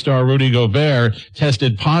Jazz star Rudy Gobert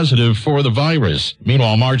tested positive for the virus.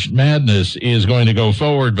 Meanwhile, March Madness is going to go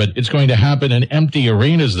forward, but it's going to happen in empty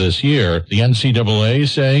arenas this year. The NCAA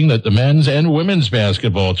saying that the men's and women's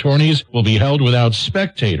basketball tourneys will be held without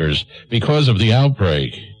spectators because of the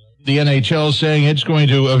outbreak. The NHL saying it's going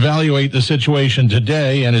to evaluate the situation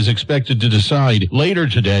today and is expected to decide later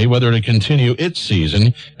today whether to continue its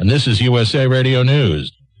season. And this is USA Radio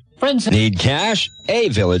News. Need cash? A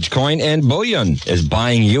Village Coin and Bullion is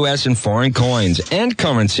buying U.S. and foreign coins and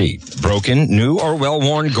currency, broken, new, or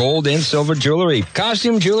well-worn gold and silver jewelry,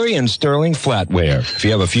 costume jewelry, and sterling flatware. If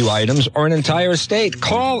you have a few items or an entire estate,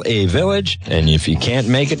 call A Village, and if you can't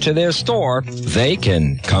make it to their store, they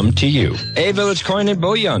can come to you. A Village Coin and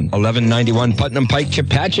Bullion, 1191 Putnam Pike,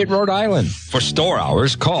 Chepachet, Rhode Island. For store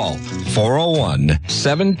hours, call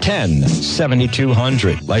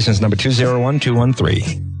 401-710-7200. License number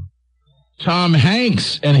 201213. Tom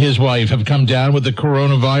Hanks and his wife have come down with the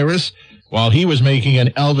coronavirus while he was making an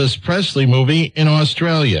Elvis Presley movie in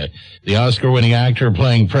Australia. The Oscar-winning actor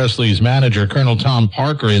playing Presley's manager, Colonel Tom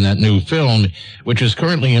Parker, in that new film, which is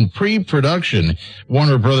currently in pre-production.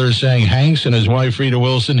 Warner Brothers saying Hanks and his wife, Rita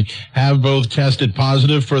Wilson, have both tested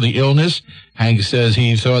positive for the illness. Hanks says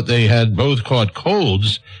he thought they had both caught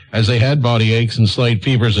colds as they had body aches and slight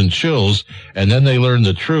fevers and chills, and then they learned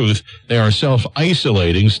the truth. They are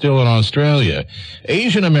self-isolating still in Australia.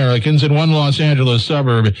 Asian Americans in one Los Angeles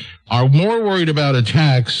suburb are more worried about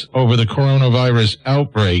attacks over the coronavirus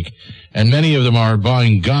outbreak, and many of them are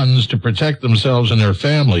buying guns to protect themselves and their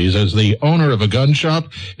families, as the owner of a gun shop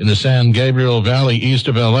in the San Gabriel Valley east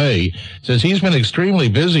of L.A. says he's been extremely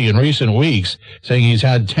busy in recent weeks, saying he's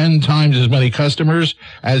had 10 times as many customers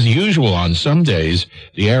as usual on some days.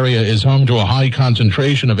 The area is home to a high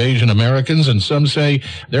concentration of Asian Americans, and some say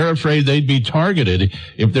they're afraid they'd be targeted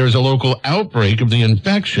if there's a local outbreak of the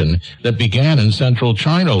infection that began in central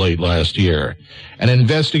China late last year. An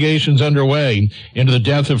investigation's underway into the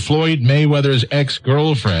death of Floyd Mayweather's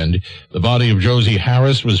ex-girlfriend. The body of Josie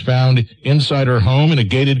Harris was found inside her home in a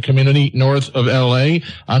gated community north of L.A.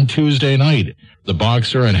 on Tuesday night. The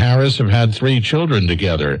boxer and Harris have had 3 children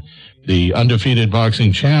together. The undefeated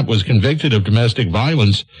boxing champ was convicted of domestic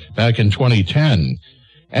violence back in 2010.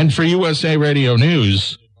 And for USA Radio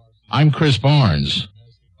News, I'm Chris Barnes.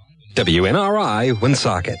 WNRI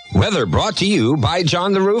Woonsocket. Weather brought to you by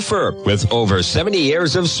John the Roofer. With over 70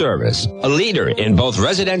 years of service, a leader in both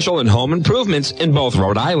residential and home improvements in both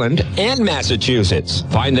Rhode Island and Massachusetts.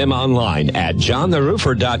 Find them online at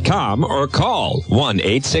johntheroofer.com or call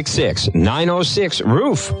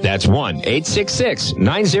 1-866-906-ROOF. That's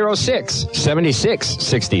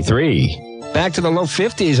 1-866-906-7663. Back to the low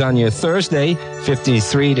 50s on your Thursday.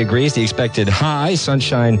 53 degrees, the expected high.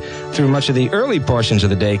 Sunshine through much of the early portions of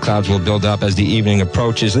the day. Clouds will build up as the evening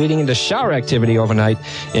approaches, leading into shower activity overnight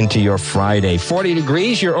into your Friday. 40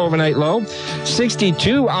 degrees, your overnight low.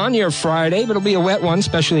 62 on your Friday, but it'll be a wet one,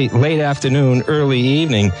 especially late afternoon, early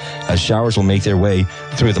evening, as showers will make their way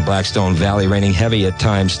through the Blackstone Valley, raining heavy at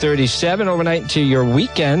times. 37 overnight into your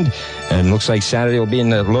weekend, and looks like Saturday will be in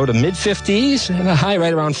the low to mid-50s and a high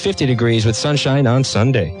right around 50 degrees with sunshine on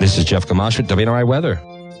Sunday. This is Jeff Gamache with WNRI Weather.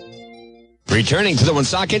 Returning to the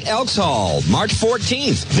Woonsocket Elks Hall, March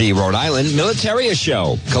 14th, the Rhode Island Militaria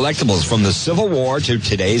Show. Collectibles from the Civil War to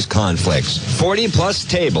today's conflicts. 40-plus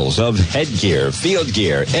tables of headgear, field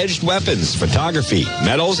gear, edged weapons, photography,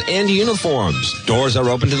 medals, and uniforms. Doors are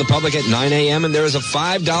open to the public at 9 a.m. and there is a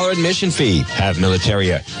 $5 admission fee. Have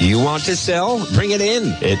Militaria. You want to sell? Bring it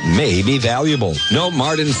in. It may be valuable. No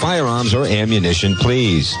Martin firearms or ammunition,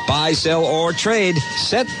 please. Buy, sell, or trade.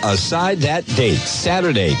 Set aside that date.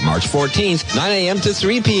 Saturday, March 14th. 9 a.m. to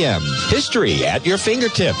 3 p.m. History at your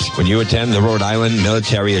fingertips when you attend the Rhode Island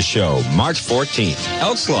Militaria Show, March 14th.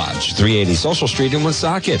 Elks Lodge, 380 Social Street in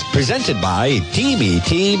Woonsocket. Presented by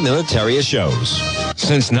TBT Militaria Shows.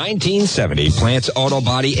 Since 1970, Plants Auto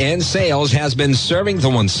Body and Sales has been serving the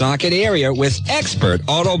Woonsocket area with expert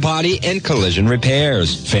auto body and collision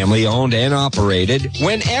repairs. Family owned and operated.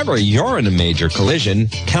 Whenever you're in a major collision,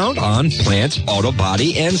 count on Plants Auto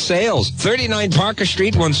Body and Sales. 39 Parker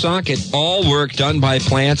Street, Woonsocket. All work done by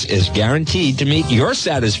Plants is guaranteed to meet your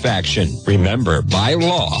satisfaction. Remember, by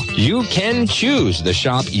law, you can choose the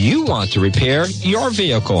shop you want to repair your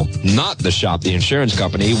vehicle, not the shop the insurance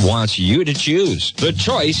company wants you to choose. The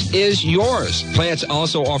choice is yours. Plants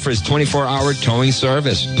also offers 24-hour towing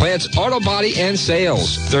service. Plants Auto Body and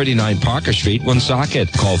Sales, 39 Parker Street, Woonsocket.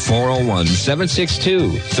 Call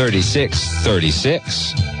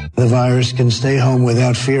 401-762-3636. The virus can stay home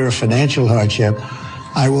without fear of financial hardship.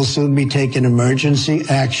 I will soon be taking emergency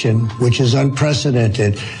action, which is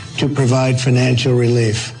unprecedented, to provide financial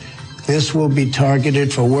relief. This will be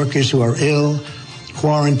targeted for workers who are ill,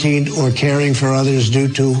 quarantined, or caring for others due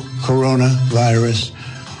to coronavirus.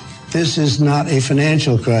 This is not a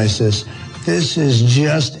financial crisis. This is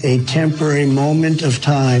just a temporary moment of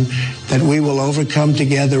time that we will overcome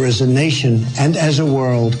together as a nation and as a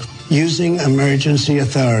world. Using emergency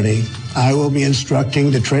authority, I will be instructing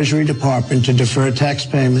the Treasury Department to defer tax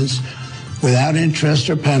payments without interest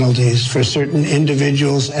or penalties for certain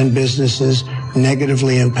individuals and businesses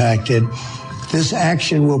negatively impacted. This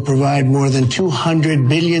action will provide more than $200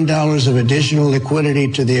 billion of additional liquidity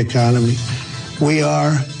to the economy. We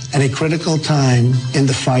are at a critical time in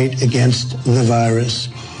the fight against the virus.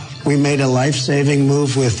 We made a life-saving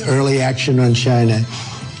move with early action on China.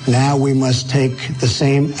 Now we must take the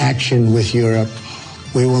same action with Europe.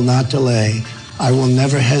 We will not delay. I will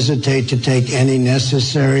never hesitate to take any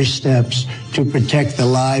necessary steps to protect the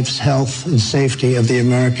lives, health, and safety of the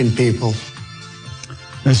American people.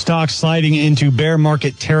 The stock sliding into bear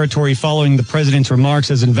market territory following the president's remarks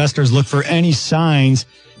as investors look for any signs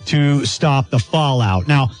to stop the fallout.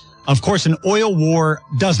 Now, of course, an oil war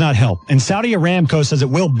does not help, and Saudi Aramco says it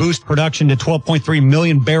will boost production to 12.3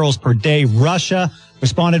 million barrels per day. Russia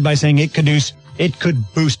responded by saying it could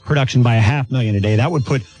boost production by 500,000 a day. That would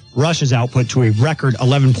put Russia's output to a record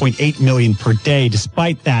 11.8 million per day.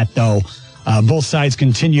 Despite that, though, both sides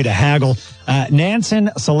continue to haggle. Nansen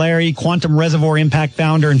Salari, Quantum Reservoir Impact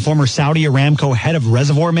founder and former Saudi Aramco head of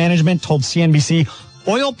reservoir management, told CNBC,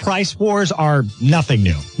 oil price wars are nothing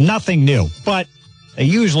new, but they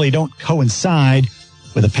usually don't coincide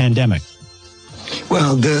with a pandemic.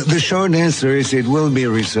 Well, the short answer is it will be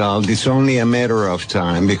resolved. It's only a matter of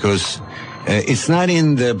time because it's not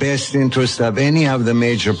in the best interest of any of the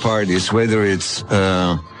major parties, whether it's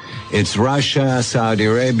Russia, Saudi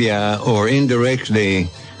Arabia, or indirectly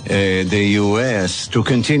the U.S. to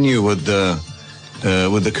continue with the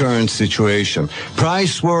current situation.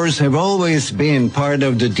 Price wars have always been part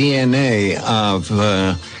of the DNA of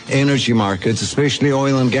energy markets, especially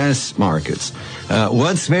oil and gas markets.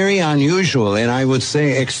 What's very unusual, and I would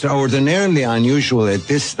say extraordinarily unusual at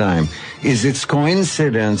this time, is its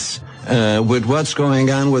coincidence with what's going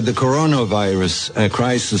on with the coronavirus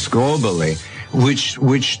crisis globally,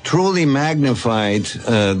 which truly magnified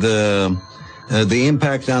the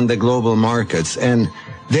impact on the global markets. And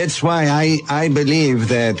that's why I believe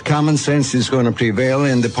that common sense is going to prevail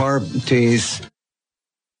and the parties